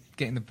be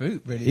getting the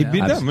boot. Really, he'd be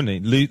done,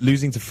 wouldn't he?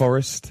 Losing to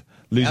Forest,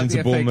 losing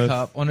to Bournemouth. FA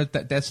Cup, on a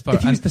desperate.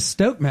 If he was the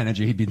Stoke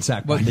manager, he'd been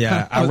sacked.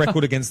 Our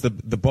record against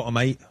the bottom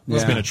 8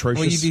 has been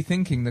atrocious. Well, you'd be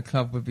thinking the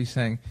club would be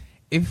saying,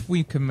 if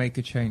we can make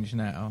a change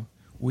now,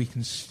 we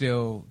can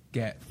still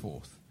get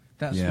fourth.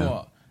 That's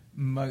what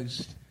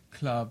most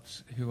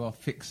clubs who are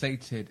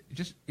fixated,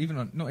 just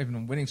not even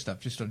on winning stuff,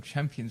 just on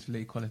Champions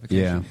League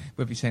qualification,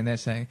 would be saying. They're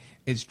saying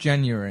it's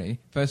January,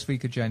 first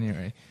week of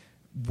January,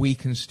 we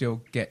can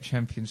still get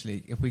Champions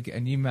League if we get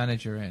a new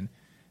manager in.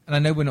 And I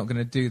know we're not going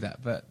to do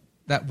that, but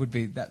that would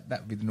be the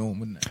norm,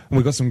 wouldn't it?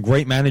 We've got some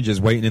great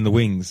managers waiting in the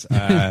wings.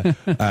 Carlo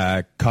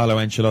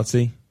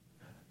Ancelotti,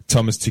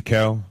 Thomas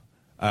Tuchel,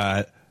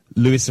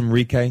 Luis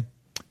Enrique,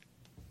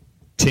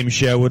 Tim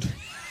Sherwood.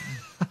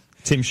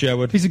 Tim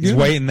Sherwood. He's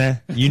waiting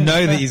there. You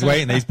know that he's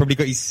waiting there. He's probably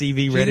got his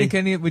CV ready. Do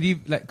you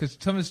think because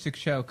Thomas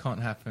Tuchel can't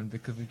happen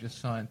because we've just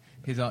signed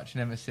his arch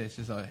nemesis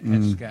as our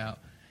head scout.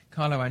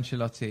 Carlo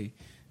Ancelotti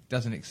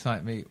does't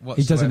excite me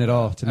whatsoever. He doesn't at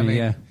all to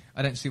me, I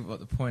don't see what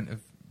the point of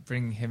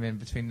bringing him in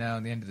between now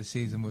and the end of the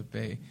season would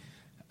be.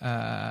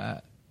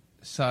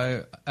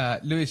 So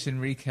Luis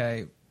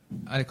Enrique,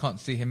 I can't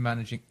see him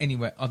managing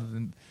anywhere other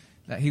than...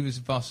 he was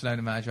a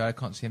Barcelona manager. I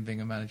can't see him being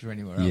a manager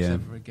anywhere else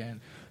ever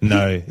again.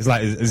 No, it's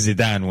like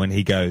Zidane when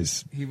he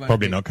goes.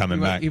 Probably not coming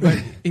back.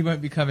 He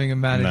won't be coming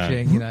and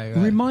managing. No.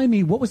 Remind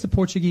me, what was the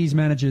Portuguese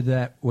manager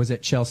that was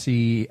at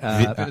Chelsea?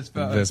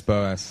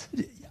 Villas-Boas.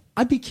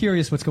 I'd be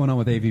curious what's going on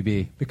with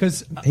AVB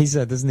because he's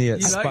doesn't he?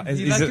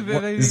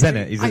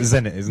 Zenit. He's at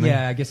Zenit, isn't he?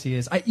 Yeah, I guess he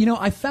is.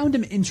 I found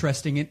him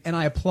interesting, and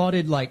I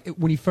applauded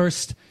when he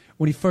first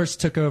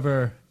took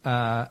over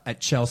at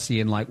Chelsea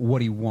and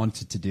what he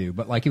wanted to do.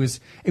 But it was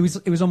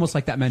almost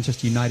like that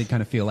Manchester United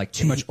kind of feel,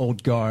 too much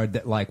old guard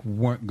that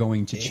weren't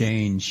going to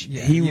change.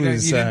 Yeah,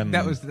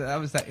 that was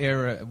that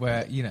era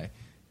where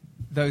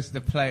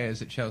the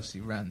players at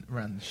Chelsea ran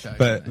the show.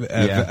 But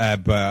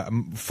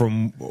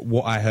from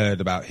what I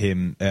heard about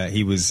him,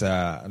 he was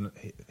a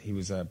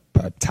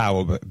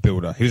tower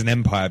builder. He was an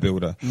empire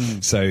builder.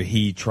 So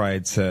he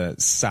tried to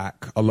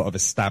sack a lot of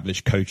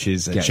established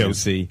coaches at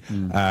Chelsea.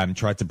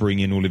 Tried to bring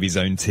in all of his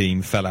own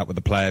team. Fell out with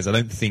the players. I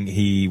don't think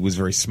he was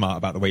very smart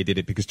about the way he did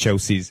it because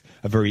Chelsea's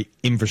a very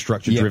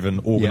infrastructure-driven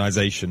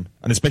organisation,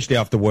 and especially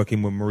after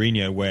working with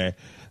Mourinho, where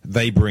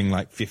they bring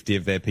 50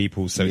 of their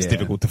people, so it's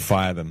difficult to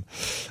fire them.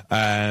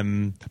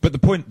 But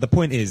the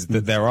point is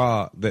that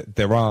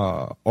there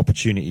are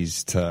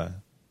opportunities to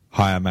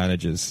hire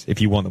managers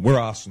if you want them. We're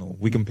Arsenal.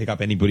 We can pick up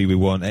anybody we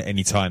want at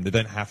any time. They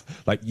don't have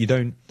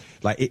in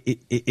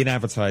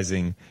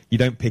advertising. You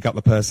don't pick up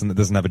the person that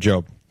doesn't have a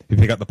job. You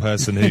pick up the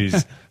person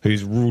who's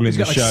ruling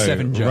the show.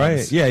 7 jobs.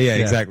 Right? Yeah,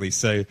 exactly.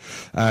 So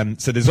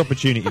there's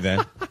opportunity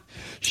there.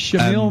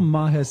 Shamil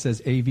Maher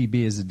says AVB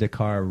is a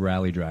Dakar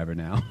rally driver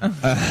now.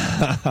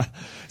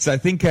 So I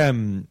think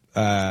the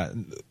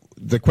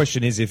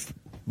question is, if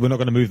we're not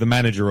going to move the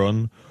manager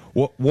on,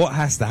 what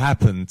has to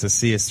happen to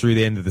see us through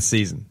the end of the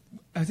season?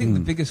 I think the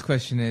biggest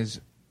question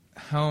is,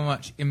 how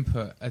much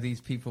input are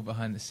these people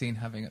behind the scene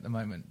having at the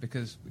moment?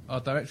 Because our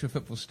director of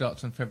football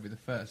starts on February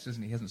the 1st,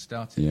 isn't he? He hasn't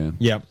started.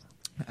 Yeah.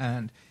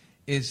 And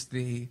is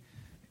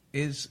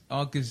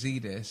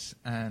Gazidis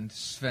and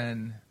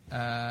Sven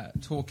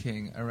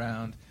talking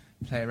around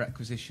player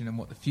acquisition and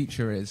what the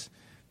future is?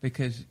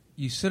 Because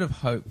you sort of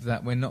hope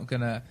that we're not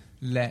going to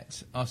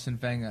let Arsene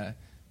Wenger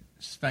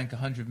spank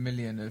 100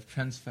 million of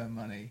transfer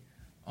money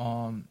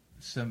on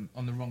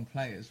the wrong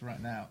players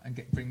right now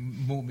and bring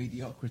more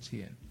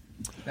mediocrity in.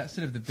 That's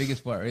sort of the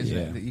biggest worry, isn't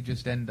it? That you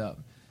just end up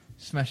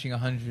smashing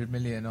 100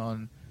 million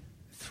on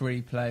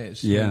 3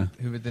 players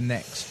who are the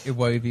next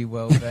Iwobi,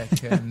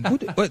 Welbeck, and...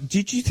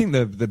 Did you think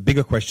the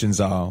bigger questions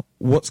are,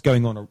 what's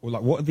going on?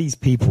 What are these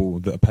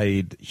people that are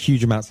paid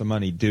huge amounts of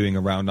money doing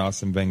around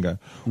Arsene Wenger?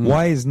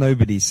 Why is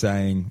nobody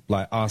saying,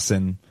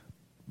 Arsene,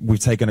 we've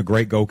taken a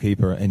great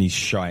goalkeeper and he's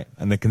shite,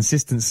 and the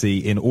consistency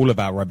in all of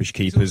our rubbish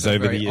keepers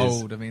over the years.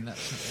 Old. I mean,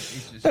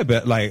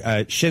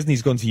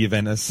 Szczesny's gone to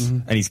Juventus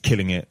and he's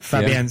killing it.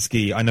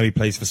 Fabianski, I know he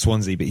plays for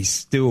Swansea, but he's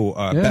still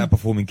a better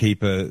performing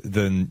keeper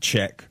than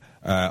Cech.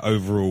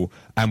 Overall,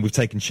 and we've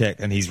taken Cech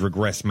and he's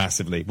regressed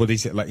massively. What did he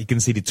say? He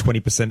conceded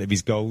 20% of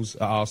his goals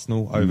at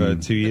Arsenal over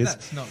 2 years.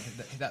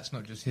 That's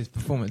not just his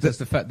performance. That's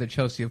the fact that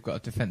Chelsea have got a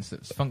defence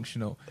that's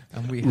functional,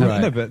 and we have.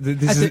 Right. No, but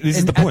this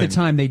is the point. At the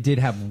time, they did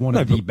have one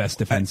of the best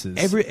defences.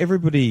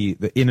 Everybody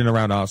in and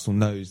around Arsenal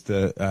knows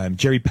that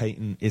Jerry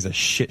Payton is a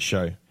shit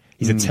show.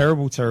 He's a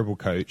terrible, terrible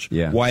coach.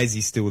 Yeah. Why is he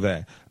still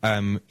there?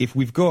 If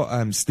we've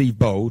got Steve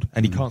Bold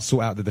and he can't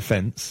sort out the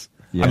defence,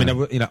 Yeah. I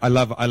mean, I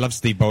love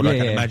Steve Bold. I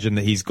can imagine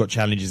that he's got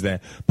challenges there.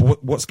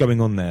 But what's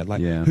going on there?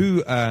 Like,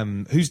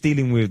 who's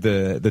dealing with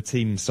the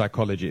team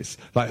psychologists?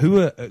 Like,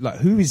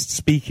 who is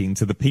speaking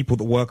to the people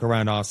that work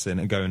around Arsene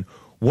and going,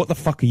 what the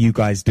fuck are you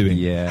guys doing?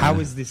 Yeah. How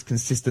is this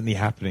consistently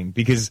happening?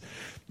 Because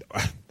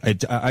I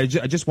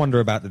just wonder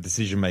about the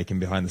decision making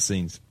behind the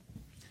scenes.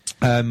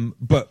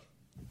 But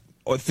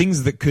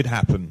things that could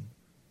happen,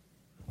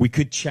 we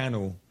could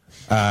channel.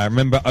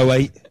 Remember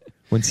 2008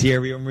 when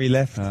Thierry Henry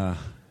left?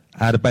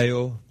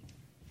 Adebayor.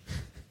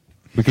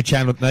 We could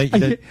channel. No,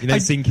 you don't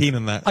seem keen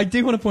on that. I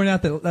do want to point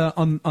out that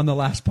on the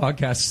last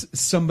podcast,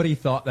 somebody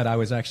thought that I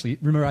was actually.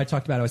 Remember, I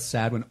talked about I was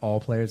sad when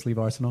all players leave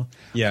Arsenal.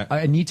 Yeah,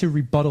 I need to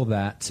rebuttal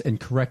that and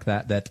correct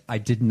that I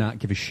did not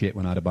give a shit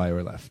when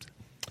Adebayor left.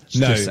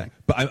 No,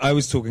 but I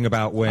was talking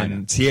about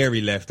when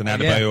Thierry left and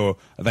Adebayor,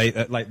 they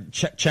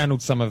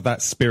channeled some of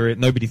that spirit.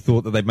 Nobody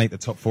thought that they'd make the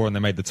top 4, and they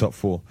made the top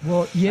 4.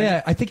 Well,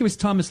 yeah, I think it was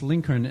Thomas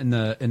Lincoln in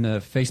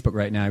the Facebook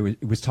right now who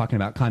was talking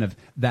about kind of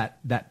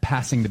that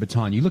passing the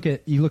baton. You look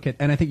at,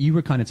 and I think you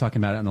were kind of talking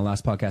about it on the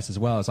last podcast as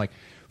well. It's like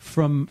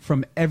from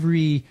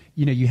every,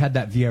 you had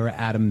that Vieira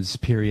Adams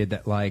period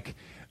that like.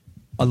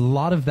 A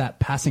lot of that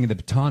passing of the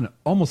baton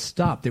almost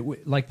stopped.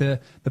 Like the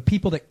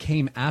people that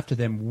came after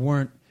them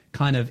weren't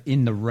kind of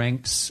in the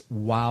ranks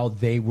while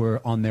they were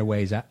on their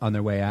way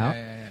out.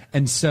 Yeah.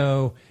 And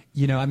so,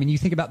 I mean, you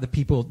think about the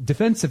people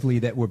defensively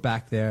that were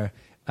back there,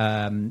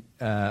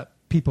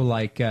 people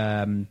like,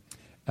 even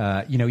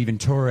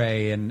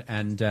Toure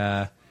and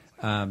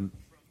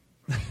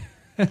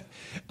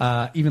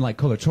even like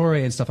Colo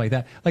Toure and stuff like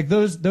that. Like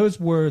those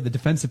were the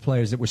defensive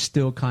players that were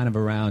still kind of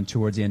around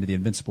towards the end of the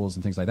Invincibles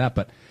and things like that.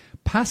 But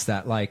past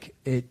that, like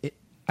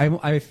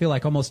I feel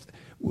like almost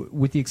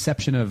with the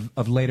exception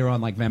of later on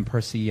like Van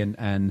Persie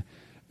and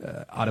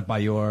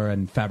Adebayor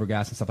and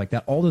Fabregas and stuff like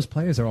that, all those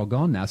players are all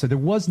gone now. So there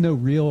was no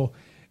real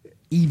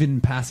even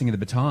passing of the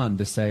baton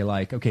to say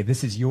like, okay,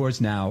 this is yours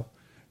now,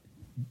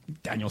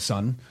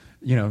 Danielson.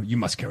 You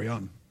must carry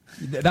on.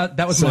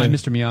 That was my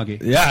Mr.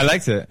 Miyagi. Yeah, I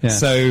liked it. Yeah.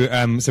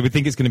 So we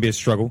think it's going to be a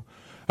struggle.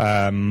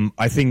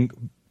 I think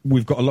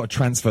we've got a lot of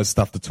transfer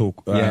stuff to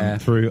talk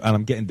through, and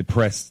I'm getting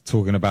depressed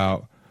talking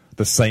about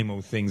the same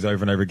old things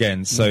over and over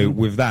again. So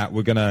with that,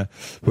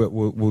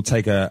 we'll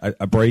take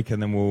a break,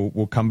 and then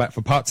we'll come back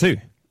for part 2.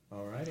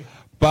 Alrighty.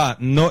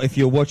 But not if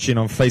you're watching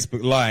on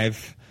Facebook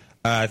Live.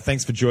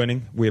 Thanks for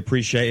joining. We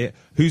appreciate it.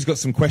 Who's got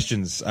some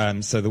questions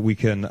so that we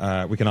can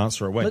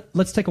answer away?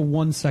 Let's take a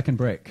 1 second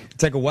break.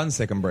 Take a 1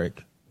 second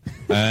break.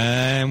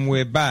 And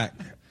we're back.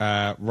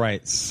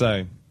 Right,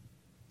 so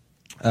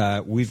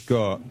we've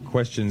got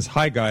questions.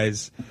 Hi,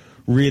 guys.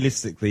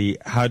 Realistically,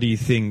 how do you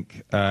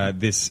think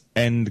this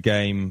end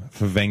game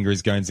for Wenger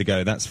is going to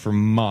go? That's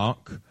from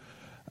Mark.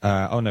 We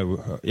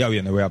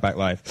are back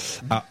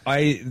live.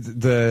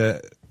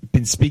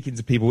 Been speaking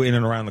to people in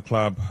and around the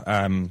club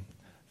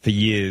for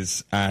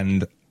years,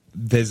 and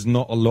there's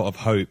not a lot of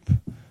hope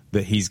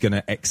that he's going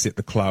to exit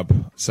the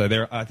club. So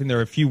I think there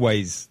are a few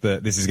ways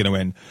that this is going to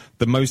end.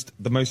 The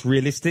most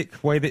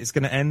realistic way that it's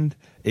going to end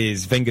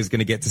is Wenger's going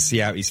to get to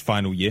see out his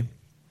final year.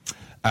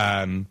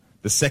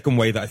 The second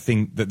way that I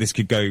think that this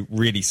could go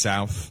really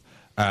south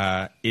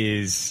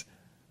is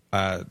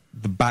the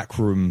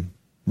backroom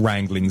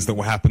wranglings that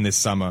will happen this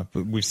summer.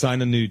 We've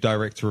signed a new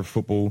director of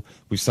football.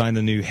 We've signed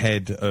a new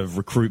head of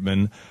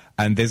recruitment.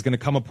 And there's going to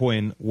come a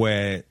point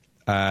where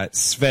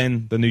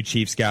Sven, the new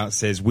chief scout,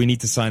 says we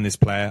need to sign this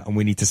player and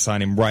we need to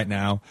sign him right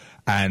now,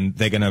 and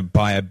they're going to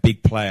buy a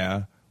big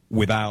player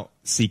without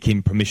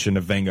seeking permission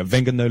of Wenger.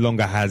 Wenger no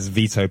longer has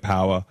veto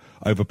power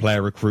over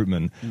player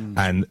recruitment,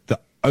 and the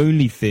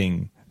only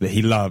thing that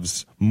he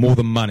loves more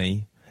than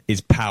money is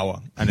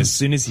power. And as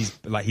soon as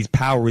his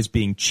power is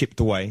being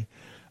chipped away,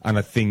 and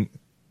I think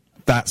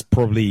that's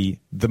probably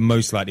the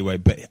most likely way.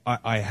 But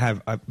I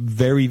have a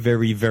very,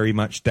 very, very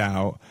much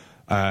doubt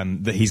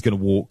that he's going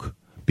to walk,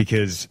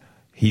 because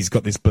he's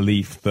got this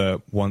belief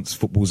that once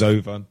football's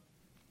over,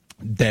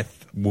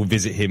 death will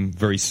visit him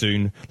very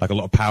soon. Like a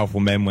lot of powerful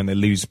men, when they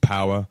lose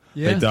power,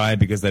 they die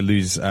because they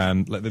lose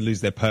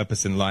their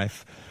purpose in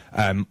life.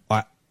 I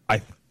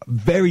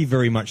very,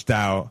 very much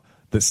doubt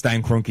that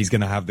Stan Kroenke's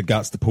going to have the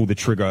guts to pull the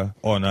trigger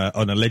on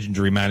a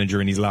legendary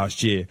manager in his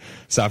last year.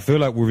 So I feel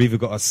like we've either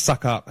got to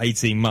suck up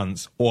 18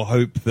 months or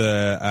hope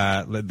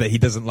that he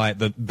doesn't like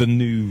the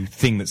new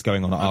thing that's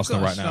going on at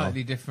Arsenal right now.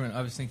 Slightly different.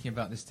 I was thinking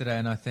about this today,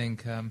 and I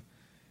think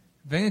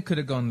Wenger could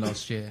have gone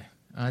last year.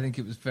 I think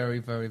it was very,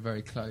 very,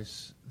 very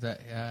close.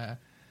 And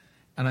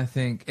I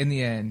think in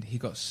the end he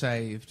got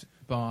saved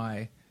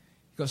by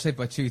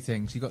two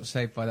things. He got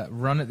saved by that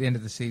run at the end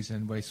of the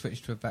season where he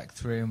switched to a back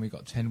three and we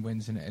got 10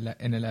 wins in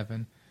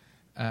 11.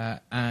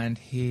 And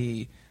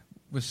he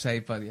was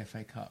saved by the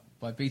FA Cup,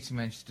 by beating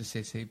Manchester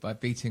City, by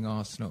beating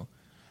Arsenal.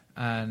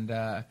 And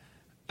I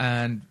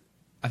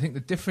think the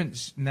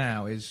difference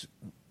now is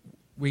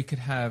we could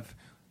have...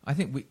 I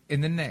think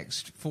in the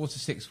next 4 to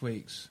 6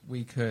 weeks,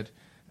 we could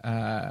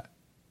go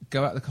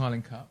out the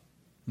Carling Cup.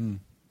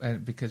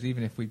 Because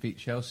even if we beat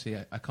Chelsea,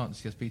 I can't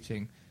see us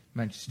beating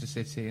Manchester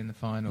City in the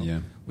final. Yeah.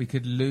 We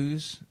could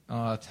lose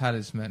our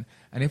talisman.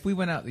 And if we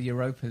went out the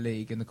Europa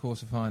League in the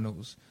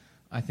quarterfinals,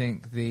 I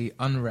think the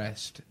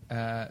unrest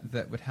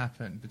that would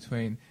happen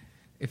between...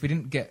 If we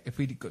didn't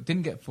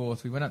get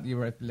fourth, we went out the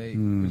Europa League,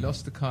 we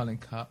lost the Carling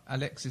Cup,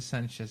 Alexis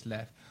Sanchez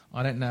left.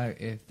 I don't know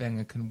if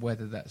Wenger can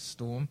weather that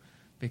storm,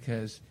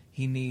 because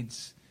he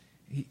needs...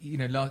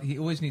 He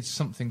always needs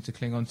something to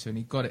cling on to, and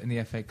he got it in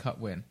the FA Cup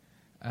win.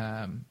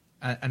 And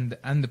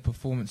the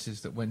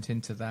performances that went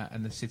into that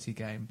and the City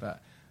game,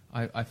 but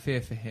I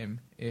fear for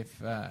him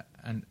if we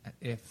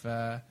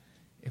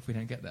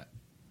don't get that.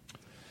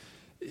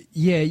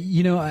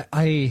 Yeah,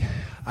 I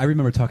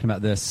remember talking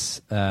about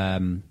this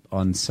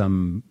on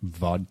some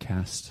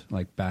vodcast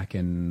like back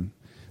in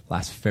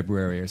last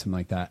February or something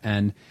like that,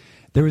 and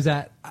there was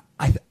that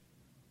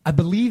I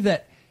believe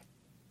that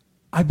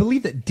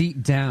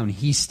deep down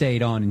he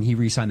stayed on and he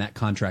re-signed that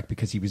contract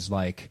because he was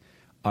like,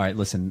 all right,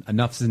 listen,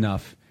 enough's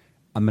enough.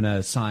 I'm going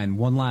to sign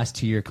one last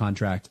 2-year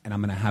contract, and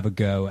I'm going to have a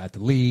go at the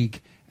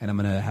league, and I'm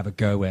going to have a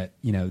go at,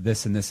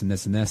 this and this and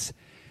this and this.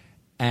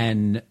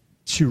 And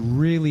to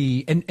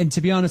really, and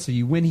to be honest with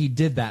you, when he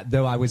did that,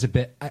 though, I was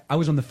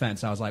on the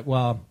fence. I was like,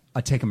 well,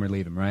 I'd take him or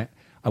leave him, right?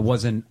 I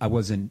wasn't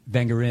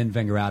Wenger in,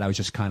 Wenger out. I was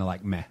just kind of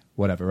like, meh,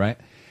 whatever, right?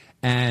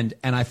 And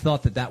I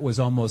thought that was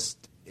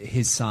almost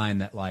his sign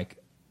that, like,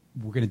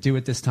 we're going to do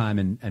it this time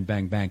and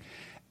bang, bang.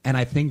 And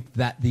I think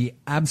that the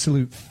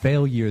absolute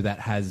failure that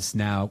has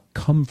now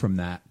come from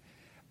that,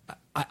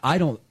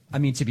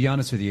 to be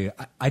honest with you,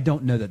 I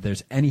don't know that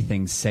there's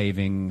anything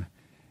saving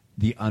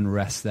the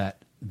unrest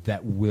that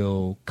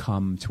will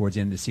come towards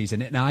the end of the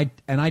season. And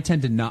I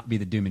tend to not be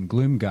the doom and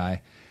gloom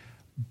guy,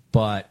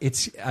 but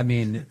it's, But now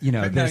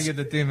you're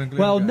the doom and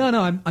gloom guy.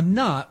 No, I'm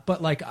not,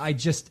 but like, I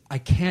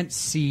can't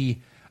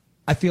see...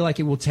 I feel like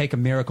it will take a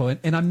miracle,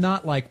 and I'm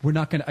not like, we're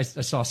not going to... I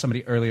saw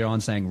somebody earlier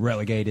on saying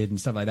relegated and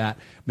stuff like that.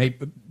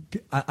 Maybe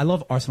I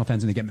love Arsenal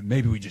fans when they get,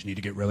 maybe we just need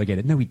to get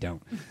relegated. No, we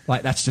don't.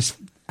 Like, that's just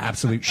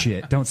absolute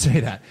shit. Don't say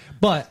that.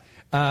 But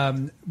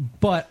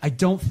I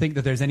don't think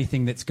that there's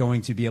anything that's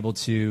going to be able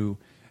to...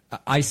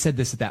 I said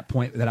this at that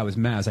point that I was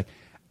mad. I was like,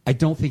 I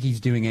don't think he's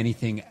doing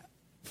anything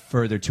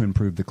further to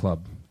improve the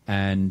club.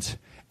 And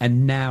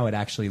now it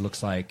actually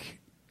looks like,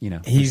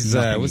 He's,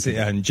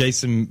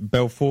 Jason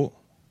Belfort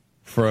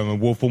from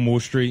Wolf on Wall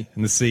Street,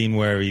 in the scene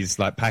where he's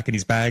like packing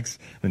his bags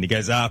and he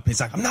goes up, he's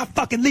like, I'm not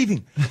fucking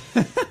leaving.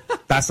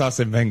 That's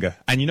Arsene Wenger.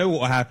 And you know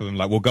what will happen?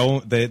 Like, we'll go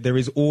on, there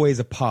is always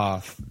a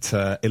path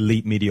to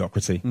elite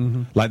mediocrity.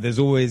 Mm-hmm. Like, there's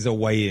always a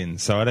way in.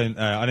 So I don't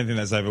think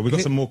that's over. We've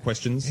got some more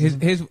questions.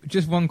 Here's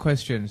just one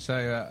question.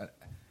 So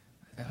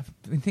I've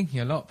been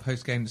thinking a lot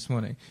post game this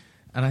morning,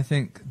 and I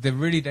think the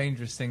really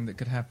dangerous thing that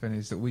could happen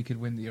is that we could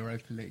win the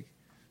Europa League.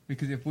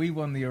 Because if we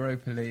won the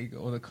Europa League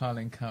or the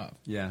Carling Cup,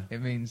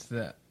 it means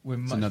that we're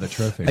another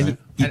trophy, right?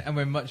 and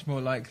we're much more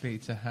likely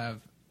to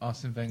have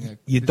Arsene Wenger.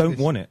 You don't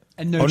want it,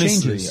 and no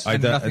honestly, changes.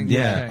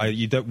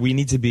 You don't. We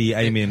need to be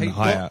aiming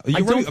higher.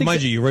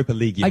 Mind you, Europa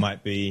League,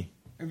 might be.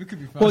 It could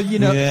be fun. Well,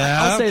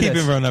 I'll keep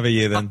him for another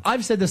year. Then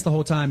I've said this the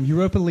whole time.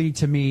 Europa League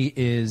to me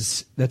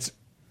that's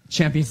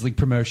Champions League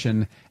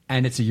promotion,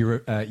 and it's a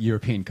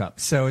European Cup.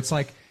 So it's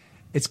like,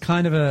 it's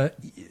kind of a.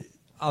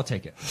 I'll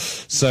take it.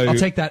 So I'll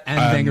take that and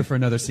Wenger for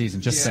another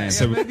season. Just saying.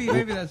 So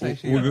maybe that's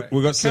actually.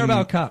 We've got some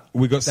Carabao Cup.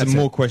 We've got some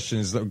more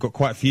questions. We've got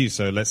quite a few.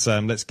 So let's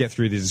get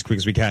through these as quick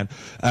as we can.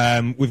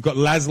 We've got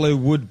Laszlo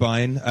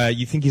Woodbine.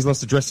 You think he's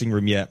lost the dressing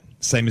room yet?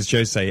 Same as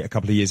Jose a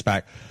couple of years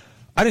back.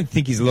 I don't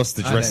think he's lost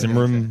the dressing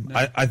room.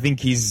 No. I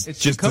think he's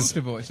just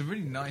comfortable. It's a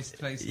really nice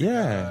place.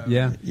 To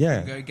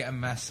go. Go get a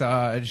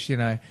massage.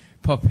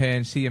 Pop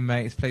in, see your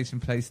mates, play some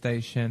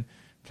PlayStation.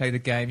 Play the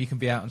game. You can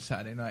be out on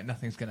Saturday night.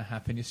 Nothing's going to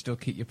happen. You still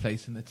keep your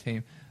place in the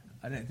team.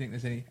 I don't think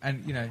there's any.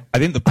 And I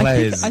think the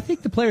players. I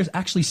think the players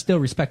actually still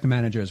respect the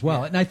manager as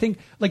well. Yeah. And I think,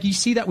 like, you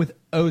see that with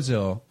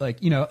Ozil. Like,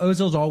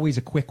 Ozil's always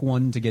a quick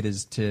one to get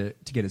his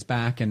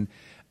back,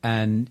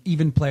 and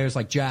even players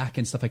like Jack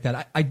and stuff like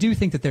that. I do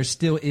think that there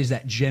still is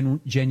that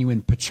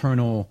genuine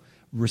paternal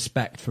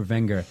respect for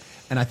Wenger,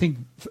 and I think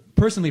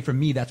personally for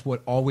me that's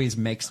what always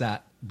makes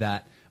that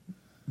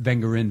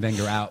Wenger in,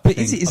 Wenger out. But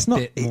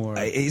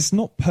it's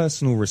not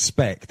personal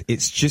respect.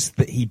 It's just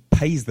that he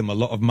pays them a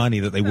lot of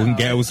money that they wouldn't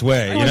get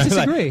elsewhere. I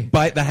disagree. Like,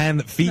 bite the hand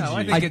that feeds you.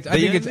 I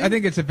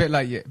think it's a bit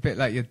like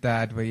your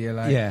dad, where you're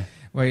like,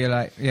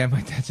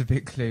 my dad's a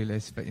bit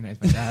clueless, but he's my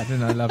dad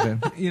and I love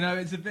him.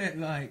 It's a bit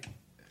like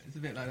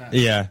that.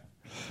 Yeah.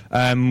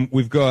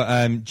 We've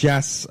got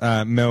Jas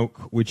Milk,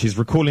 which is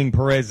recalling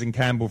Perez and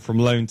Campbell from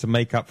loan to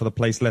make up for the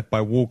place left by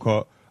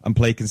Walcott and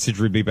play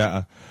considerably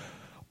better.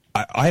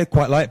 I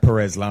quite liked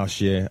Perez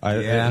last year. I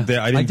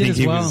didn't think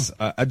he was.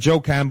 Joel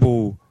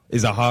Campbell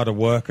is a harder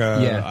worker.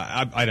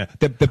 Yeah. I know.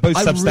 They're both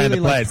substandard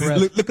players.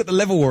 Look at the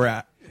level we're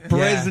at.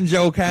 Perez and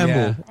Joel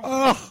Campbell. Yeah.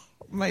 Oh,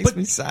 makes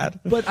me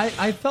sad. But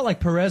I felt like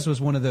Perez was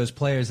one of those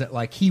players that,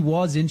 like, he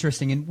was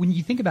interesting. And when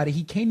you think about it,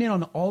 he came in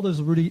on all those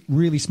really,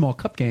 really small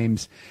cup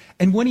games.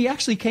 And when he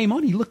actually came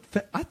on,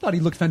 I thought he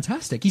looked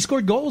fantastic. He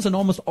scored goals in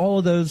almost all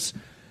of those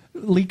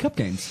League Cup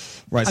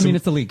games. Right. I mean,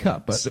 it's the League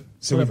Cup, but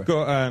so we've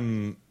got.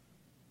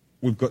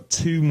 we've got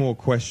two more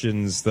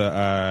questions that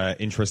are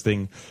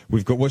interesting.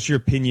 We've got, what's your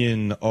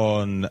opinion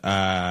on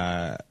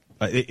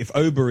if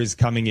Oba is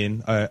coming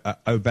in,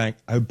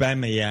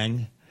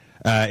 Aubameyang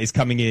is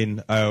coming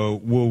in,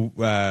 will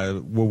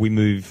we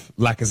move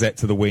Lacazette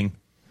to the wing?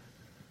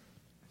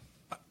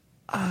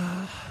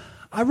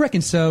 I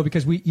reckon so,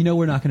 because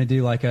we're not going to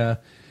do like a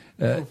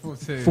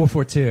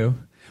 4-4-2.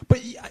 But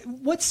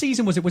what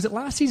season was it? Was it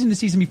last season, the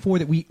season before,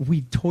 that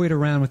we toyed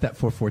around with that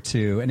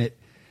 4-4-2, and it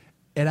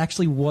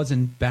actually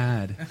wasn't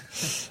bad.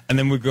 And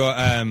then we've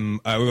got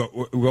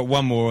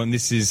one more, and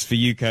this is for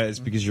you, Curtis,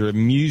 because you're a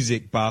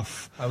music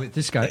buff. Oh,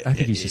 this guy, I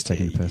think he's just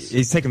taking the piss.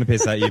 He's taking the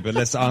piss at you, but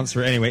let's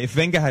answer it anyway. If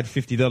Wenger had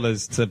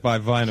 $50 to buy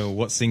vinyl,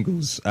 what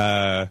singles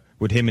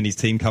would him and his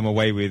team come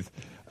away with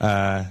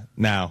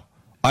now?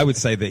 I would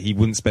say that he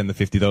wouldn't spend the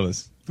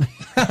 $50.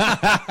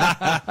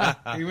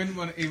 He wouldn't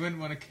want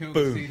to kill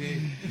Boom. the CD.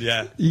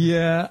 Yeah.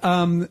 Yeah.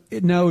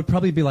 No, it would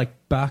probably be like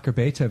Bach or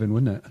Beethoven,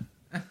 wouldn't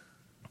it?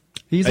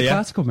 He's a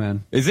classical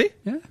man. Is he?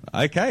 Yeah.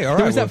 Okay. All right.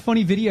 There was that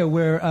funny video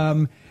where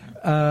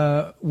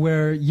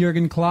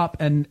Jurgen Klopp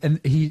and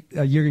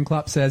Jurgen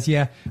Klopp says,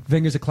 "Yeah,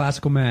 Wenger's a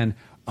classical man.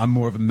 I'm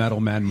more of a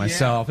metal man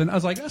myself." And I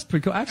was like, "That's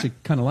pretty cool." I actually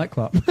kind of like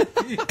Klopp.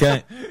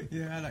 Okay.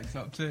 Yeah, I like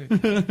Klopp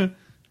too.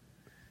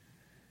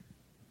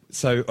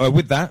 So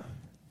with that,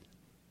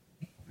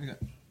 We've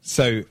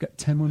got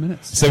 10 more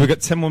minutes. So we've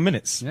got 10 more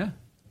minutes. Yeah.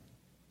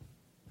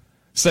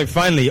 So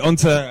finally, on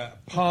to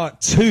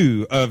part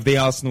 2 of the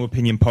Arsenal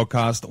Opinion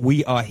podcast.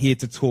 We are here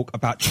to talk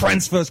about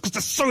transfers because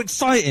they're so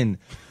exciting.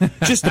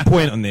 Just a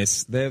point on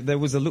this. There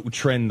was a little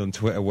trend on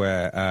Twitter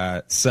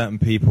where certain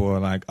people are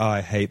like, I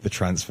hate the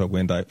transfer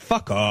window.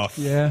 Fuck off.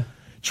 Yeah.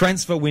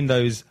 Transfer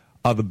windows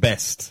are the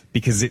best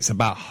because it's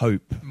about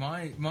hope.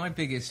 My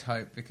biggest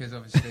hope, because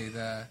obviously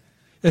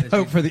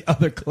hope for the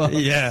other clubs.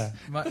 Yeah.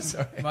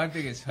 My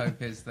biggest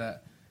hope is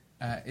that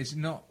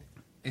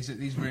is that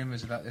these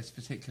rumours about this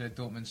particular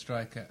Dortmund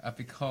striker are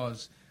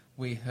because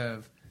we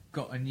have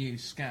got a new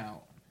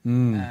scout,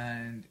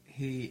 and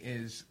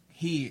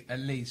he at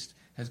least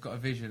has got a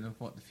vision of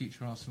what the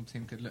future Arsenal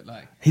team could look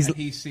like.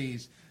 He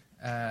sees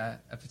a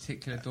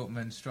particular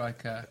Dortmund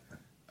striker,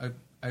 how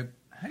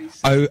do you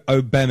say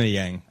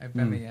Aubameyang.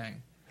 Aubameyang.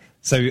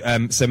 So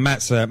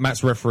Matt's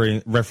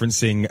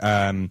referencing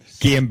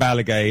Guillaume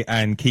Balaguer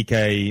and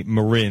Kike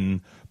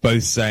Marin,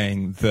 both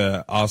saying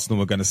that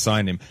Arsenal are going to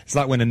sign him. It's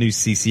like when a new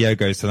CCO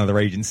goes to another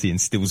agency and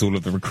steals all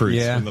of the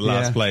recruits from the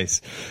last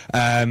place.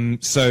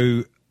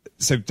 So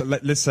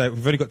let's say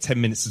we've only got 10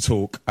 minutes to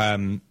talk.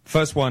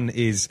 First one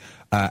is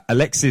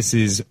Alexis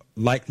is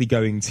likely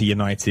going to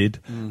United.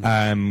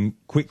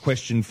 Quick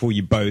question for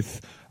you both.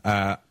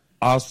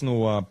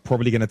 Arsenal are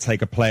probably going to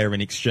take a player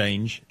in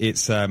exchange.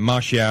 It's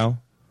Martial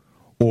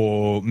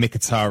or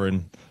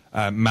Mkhitaryan.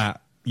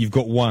 Matt, you've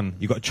got one.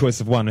 You've got a choice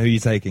of one. Who are you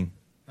taking?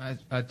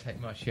 I'd take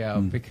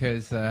Martial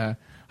because I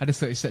just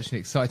thought he was such an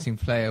exciting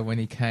player when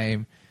he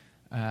came.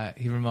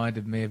 He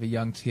reminded me of a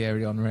young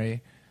Thierry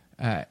Henry.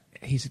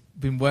 He's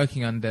been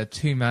working under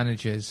two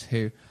managers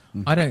who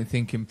I don't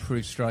think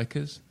improve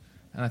strikers.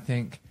 And I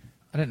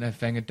don't know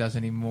if Wenger does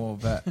anymore,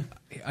 but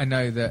I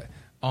know that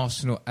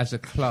Arsenal as a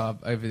club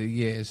over the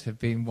years have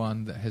been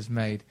one that has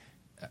made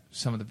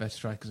some of the best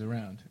strikers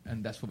around,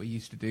 and that's what we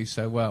used to do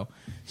so well.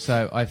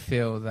 So I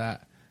feel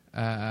that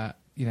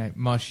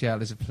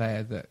Martial is a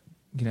player that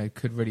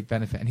could really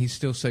benefit, and he's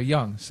still so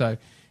young. So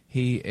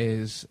he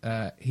is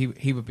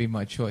he would be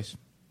my choice.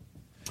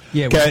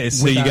 Yeah,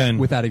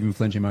 without even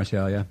flinching,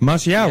 Martial. Yeah,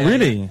 Martial,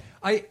 really?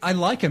 Yeah. I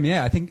like him.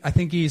 Yeah, I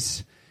think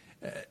he's.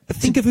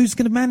 Think of who's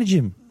going to manage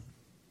him.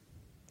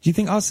 Do you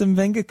think Arsene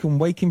Wenger can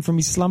wake him from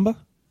his slumber?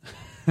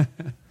 You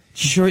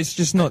sure it's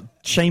just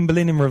not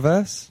Chamberlain in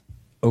reverse?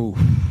 Oh.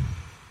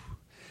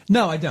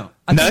 No, I don't.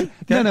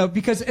 No,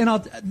 because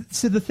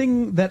so the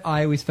thing that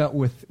I always felt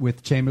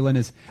with Chamberlain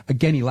is,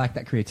 again, he lacked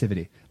that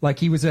creativity. Like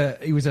he's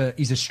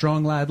a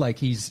strong lad. Like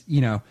he's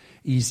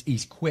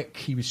quick.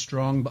 He was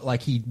strong, but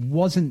like he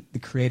wasn't the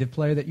creative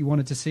player that you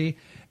wanted to see.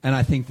 And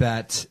I think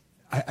that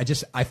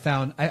I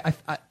found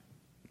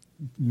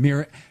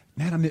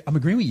Man, I'm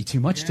agreeing with you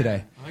too much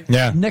today.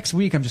 Yeah. Next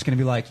week, I'm just going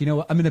to be like, you know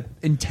what? I'm going to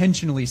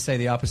intentionally say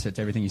the opposite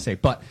to everything you say.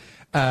 But,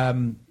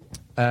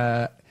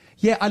 yeah,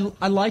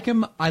 I like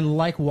him. I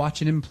like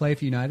watching him play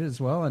for United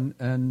as well.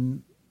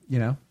 And you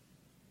know.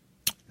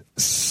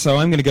 So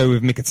I'm going to go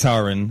with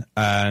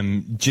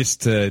Mkhitaryan,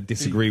 just to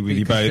disagree with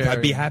you both.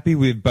 I'd be happy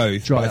with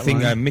both, but I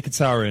think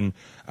Mkhitaryan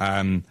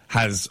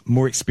has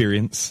more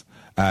experience.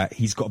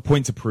 He's got a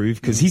point to prove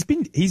because he's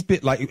been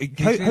like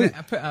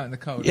put out in the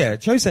cold. Yeah,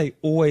 Jose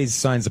always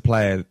signs a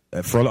player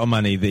for a lot of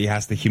money that he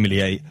has to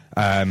humiliate.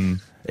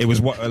 It was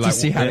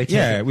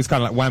it was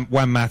kind of like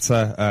Juan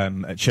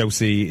Mata at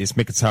Chelsea. It's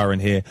Mkhitaryan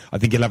here. I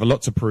think he'll have a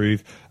lot to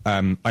prove.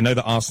 I know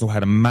that Arsenal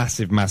had a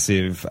massive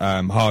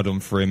hard on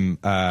for him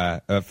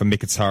for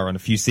Mkhitaryan a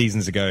few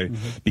seasons ago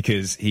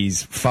because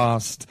he's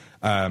fast.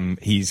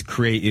 He's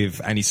creative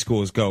and he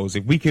scores goals.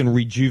 If we can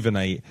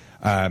rejuvenate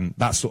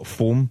that sort of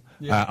form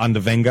under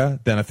Wenger,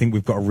 then I think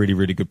we've got a really,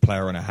 really good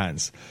player on our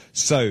hands.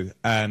 So,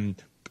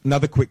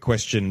 another quick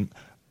question.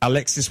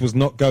 Alexis was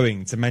not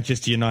going to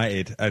Manchester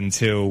United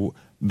until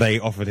they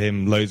offered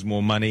him loads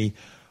more money.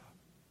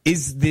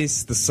 Is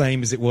this the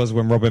same as it was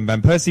when Robin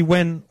Van Persie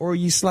went, or are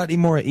you slightly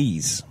more at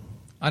ease?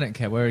 I don't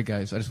care where he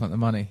goes. I just want the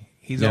money.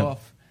 He's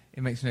off.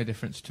 It makes no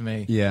difference to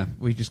me. Yeah.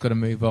 We've just got to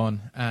move on.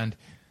 And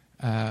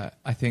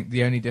I think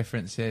the only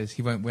difference is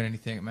he won't win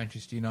anything at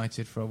Manchester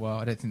United for a while.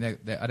 I don't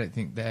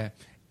think they're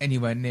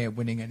anywhere near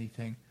winning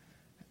anything.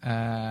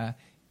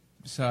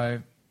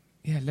 So,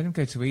 yeah, let him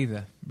go to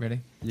either,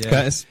 really. Yeah.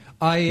 Curtis?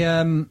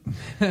 I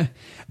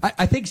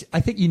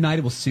think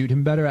United will suit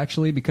him better,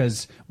 actually,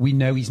 because we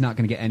know he's not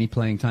going to get any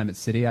playing time at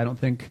City, I don't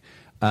think.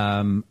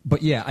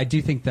 But, yeah, I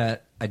do think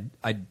that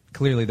I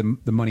clearly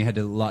the money had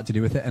a lot to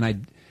do with it.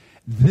 And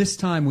this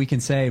time we can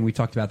say, and we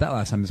talked about that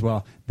last time as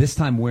well, this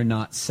time we're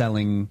not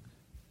selling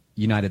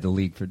United the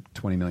league for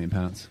 £20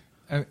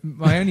 million.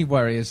 My only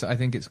worry is I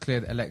think it's clear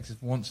that Alexis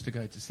wants to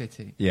go to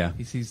City. Yeah.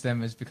 He sees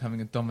them as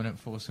becoming a dominant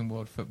force in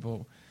world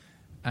football.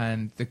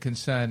 And the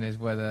concern is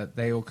whether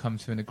they all come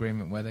to an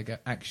agreement where they go,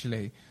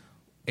 actually,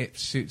 it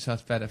suits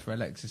us better for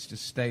Alexis to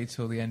stay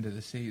till the end of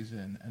the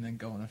season and then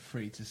go on a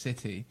free to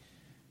City.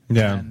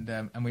 Yeah.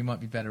 And we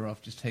might be better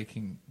off just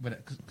taking...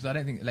 Because I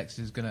don't think Alexis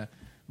is going to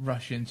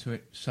rush into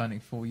it signing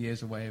 4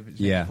 years away if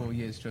it's 4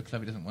 years to a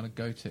club he doesn't want to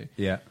go to.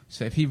 Yeah.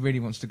 So if he really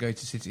wants to go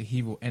to City,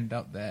 he will end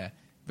up there,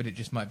 but it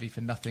just might be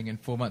for nothing in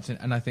 4 months.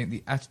 And I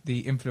think the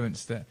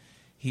influence that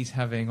he's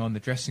having on the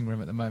dressing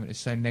room at the moment is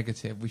so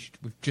negative. We've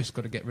just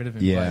got to get rid of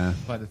him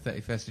by the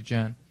 31st of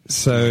Jan.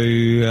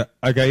 So,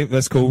 okay,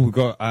 that's cool. We've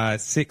got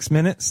 6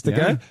 minutes to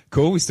go.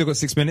 Cool, we still got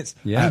 6 minutes.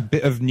 Yeah. A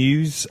bit of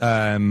news,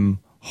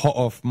 hot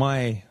off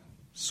my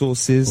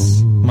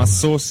sources, my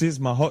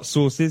hot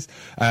sources.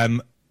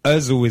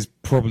 Ozil is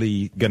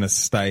probably going to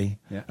stay.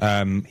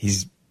 Yeah.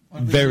 He's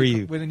With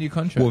a new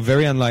contract. Well,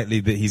 very unlikely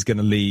that he's going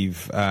to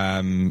leave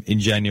in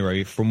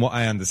January. From what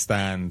I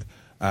understand,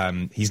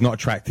 he's not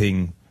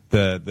attracting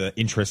the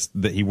interest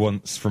that he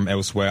wants from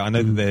elsewhere. I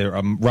know that there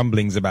are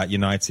rumblings about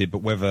United,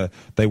 but whether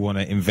they want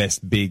to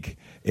invest big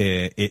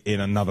in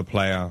another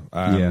player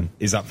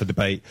is up for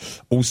debate.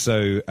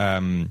 Also,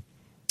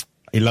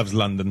 he loves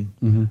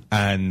London,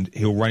 and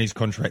he'll run his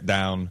contract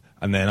down,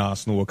 and then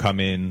Arsenal will come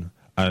in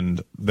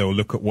and they'll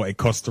look at what it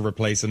costs to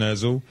replace an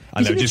Ozil,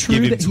 and they'll just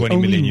give him 20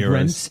 million euros.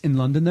 Rents in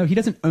London, though? He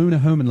doesn't own a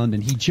home in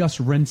London. He just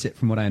rents it,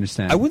 from what I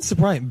understand. I wouldn't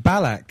surprise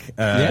Ballack.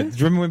 Do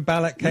you remember when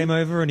Ballack came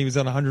over and he was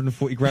on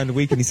 140 grand a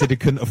week and he said he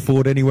couldn't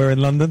afford anywhere in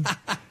London?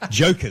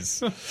 Jokers.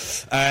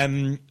 But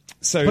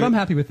I'm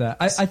happy with that.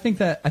 I think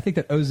that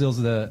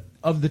Ozil's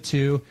of the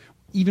two.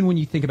 Even when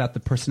you think about the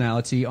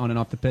personality on and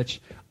off the pitch,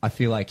 I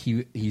feel like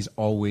he's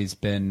always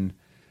been,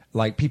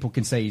 like, people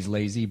can say he's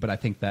lazy, but I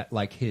think that,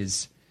 like,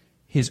 his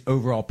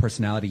overall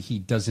personality, he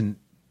doesn't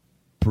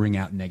bring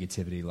out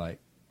negativity like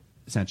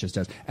Sanchez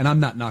does. And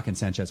I'm not knocking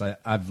Sanchez.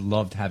 I've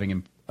loved having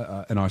him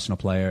an Arsenal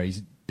player.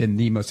 He's been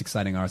the most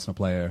exciting Arsenal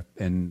player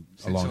in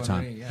a long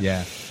time.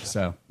 Yeah.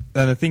 So,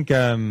 and I think,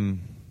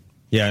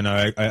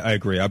 I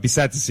agree. I'd be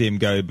sad to see him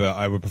go, but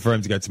I would prefer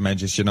him to go to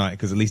Manchester United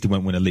because at least he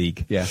won't win a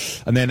league. Yeah.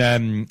 And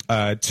then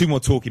 2 more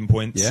talking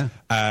points. Yeah.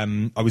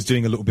 I was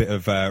doing a little bit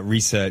of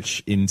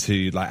research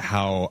into like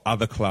how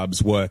other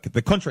clubs work.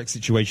 The contract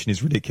situation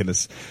is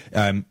ridiculous.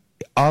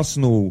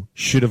 Arsenal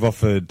should have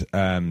offered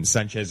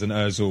Sanchez and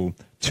Ozil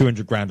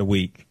 200 grand a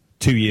week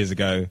 2 years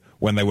ago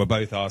when they were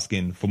both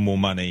asking for more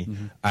money.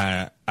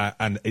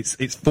 And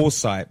it's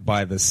foresight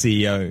by the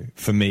CEO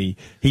for me.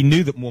 He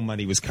knew that more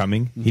money was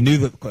coming. He knew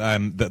that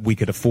that we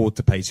could afford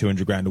to pay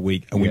 200 grand a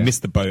week, and we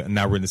missed the boat, and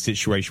now we're in the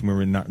situation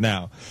we're in now.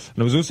 And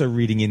I was also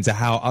reading into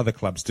how other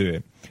clubs do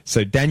it.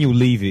 So Daniel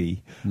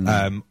Levy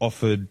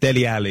offered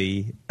Dele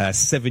Alli a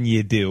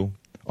 7-year deal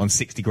on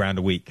 60 grand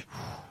a week.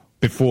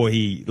 Before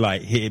he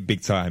hit it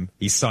big time,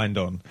 he signed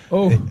on.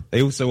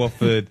 They also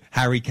offered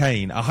Harry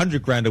Kane a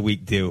 100 grand a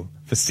week deal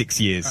for 6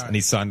 years, and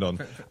he signed on.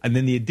 And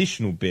then the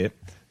additional bit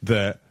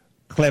that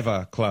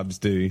clever clubs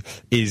do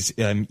is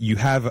you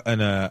have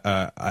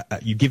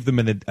you give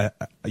them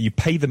you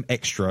pay them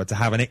extra to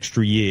have an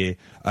extra year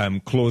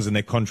clause in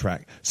their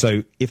contract.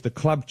 So if the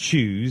club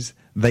choose,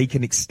 they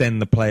can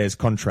extend the player's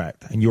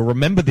contract, and you'll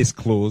remember this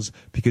clause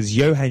because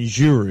Johan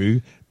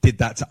Giroud did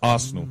that to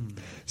Arsenal.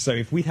 So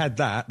if we had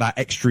that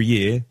extra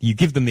year, you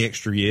give them the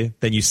extra year,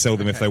 then you sell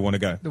them if they want to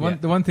go.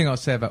 The one thing I'll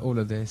say about all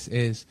of this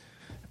is,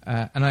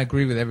 and I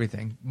agree with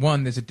everything.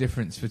 One, there's a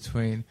difference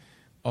between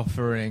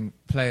offering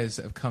players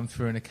that have come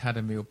through an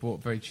academy or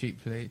bought very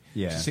cheaply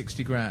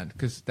 60 grand,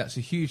 because that's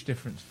a huge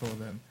difference for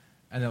them,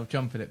 and they'll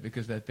jump at it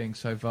because they're being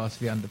so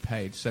vastly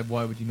underpaid. So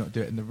why would you not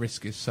do it? And the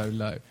risk is so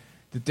low.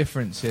 The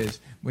difference is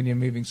when you're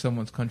moving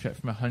someone's contract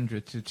from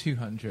 100 to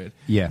 200.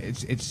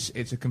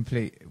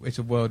 It's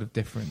a world of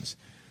difference.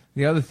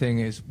 The other thing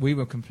is we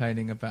were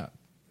complaining about,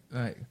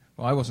 I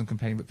wasn't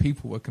complaining, but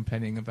people were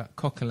complaining about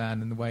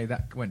Coquelin and the way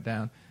that went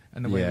down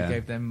and the way we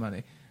gave them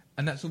money.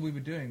 And that's all we were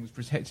doing, was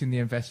protecting the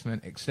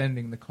investment,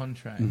 extending the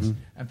contracts,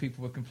 and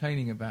people were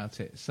complaining about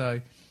it. So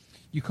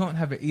you can't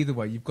have it either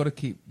way. You've got to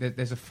keep...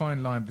 There's a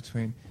fine line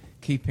between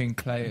keeping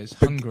players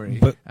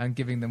hungry and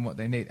giving them what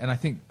they need. And I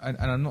think... And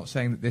I'm not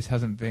saying that this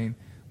hasn't been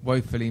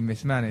woefully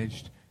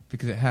mismanaged,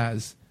 because it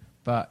has,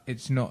 but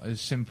it's not as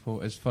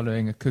simple as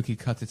following a cookie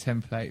cutter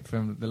template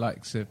from the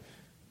likes of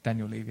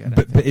Daniel Levy.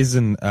 But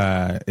isn't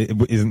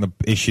the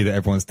issue that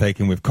everyone's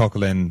taking with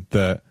Coquelin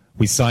that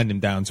we signed him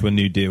down to a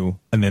new deal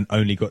and then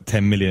only got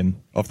 10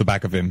 million off the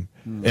back of him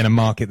in a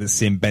market that's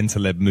seeing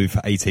Bentaleb move for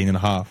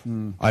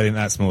 18.5? I think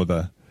that's more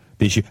the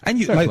issue. And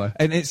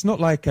and it's not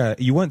like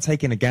you weren't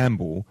taking a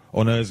gamble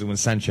on Ozil and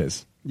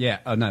Sanchez. Yeah,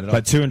 no,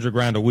 like 200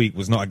 grand a week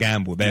was not a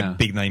gamble. They're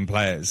big name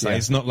players. So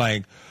it's not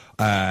like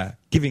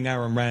giving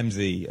Aaron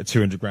Ramsey a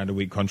 200 grand a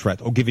week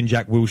contract or giving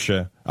Jack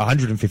Wilshere a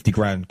 150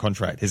 grand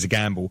contract is a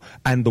gamble.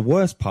 And the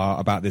worst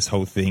part about this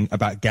whole thing,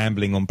 about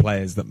gambling on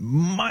players that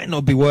might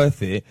not be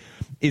worth it,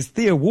 is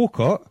Theo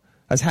Walcott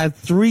has had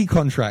 3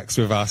 contracts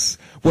with us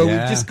where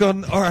we've just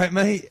gone, all right,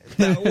 mate,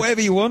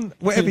 whatever you want.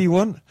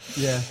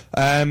 Yeah.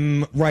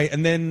 Right,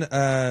 and then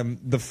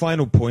the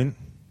final point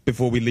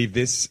before we leave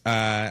this,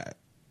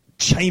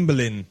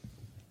 Chamberlain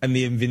and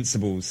the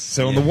Invincibles.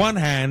 So on the one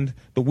hand,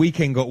 the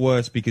weekend got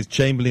worse because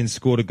Chamberlain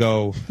scored a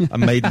goal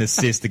and made an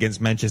assist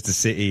against Manchester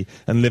City,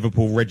 and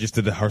Liverpool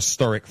registered a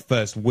historic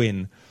first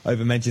win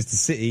over Manchester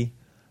City.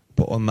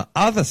 But on the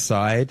other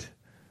side,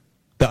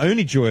 the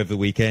only joy of the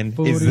weekend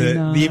is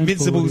that the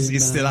Invincibles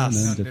is still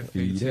us.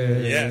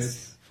 Undefeated.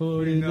 Yes.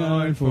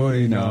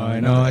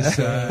 49, I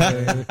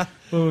say.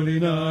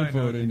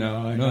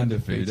 49,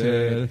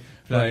 undefeated.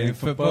 Playing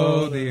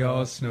football the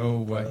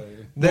Arsenal way.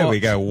 There we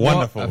go.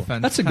 Wonderful.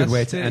 That's a good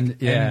way to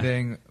end.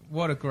 Ending.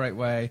 What a great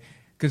way.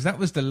 Because that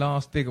was the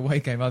last big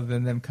away game other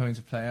than them coming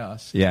to play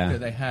us that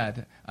they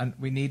had. And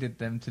we needed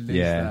them to lose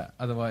that.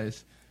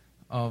 Otherwise,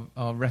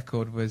 our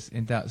record was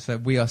in doubt. So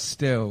we are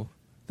still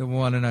the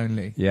one and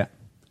only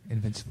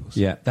Invincibles.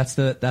 Yeah, that's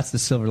the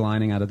silver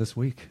lining out of this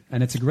week.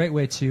 And it's a great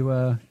way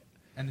to...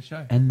 end the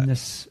show. End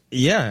this.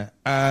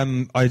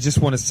 I just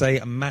want to say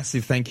a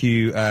massive thank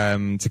you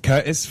to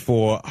Curtis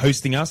for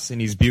hosting us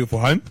in his beautiful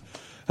home.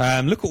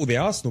 Look at all the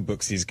Arsenal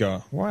books he's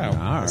got. Wow,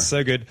 that's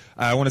so good.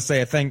 I want to say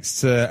a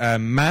thanks to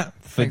Matt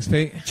for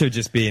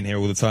just being here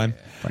all the time.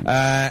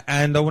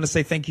 And I want to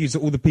say thank you to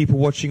all the people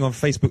watching on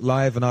Facebook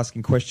Live and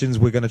asking questions.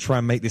 We're going to try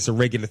and make this a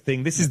regular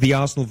thing. This is the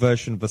Arsenal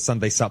version of the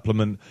Sunday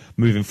Supplement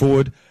moving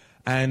forward.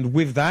 And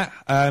with that,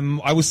 I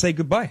will say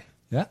goodbye.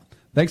 Yeah.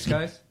 Thanks,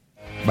 guys.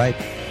 Bye.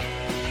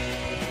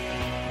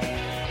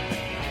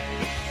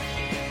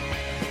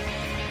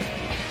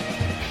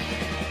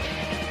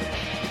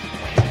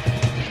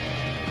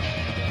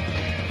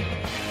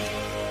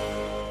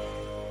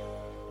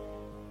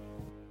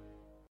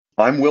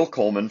 I'm Will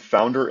Coleman,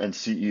 founder and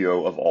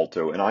CEO of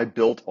Alto, and I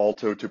built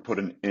Alto to put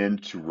an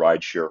end to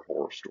rideshare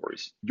horror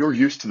stories. You're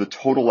used to the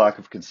total lack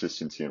of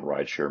consistency in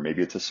rideshare.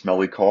 Maybe it's a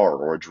smelly car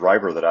or a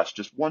driver that asks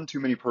just one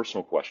too many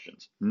personal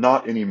questions.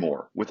 Not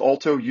anymore. With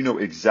Alto, you know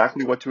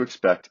exactly what to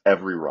expect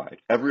every ride.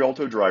 Every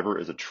Alto driver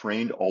is a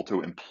trained Alto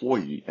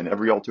employee, and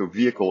every Alto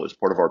vehicle is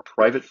part of our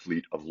private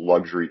fleet of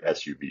luxury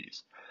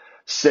SUVs.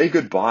 Say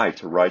goodbye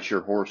to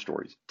rideshare horror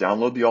stories.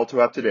 Download the Alto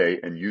app today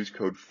and use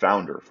code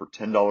FOUNDER for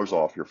 $10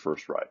 off your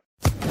first ride.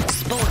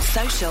 Sports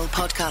Social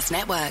Podcast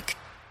Network.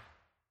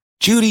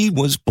 Judy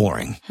was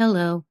boring.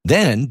 Hello.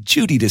 Then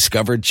Judy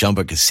discovered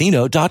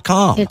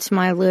ChumbaCasino.com. It's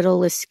my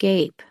little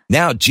escape.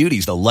 Now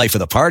Judy's the life of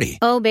the party.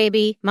 Oh,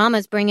 baby,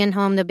 mama's bringing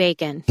home the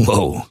bacon.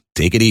 Whoa,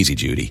 take it easy,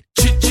 Judy.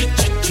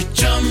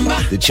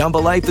 The Chumba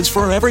life is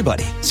for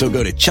everybody. So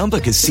go to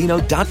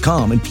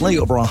ChumbaCasino.com and play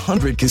over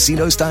 100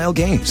 casino-style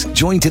games.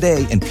 Join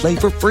today and play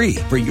for free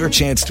for your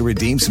chance to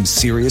redeem some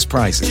serious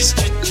prizes.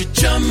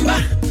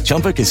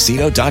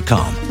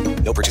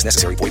 ChumbaCasino.com. No purchase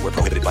necessary. Void where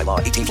prohibited by law.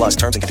 18+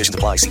 terms and conditions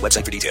apply. See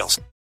website for details.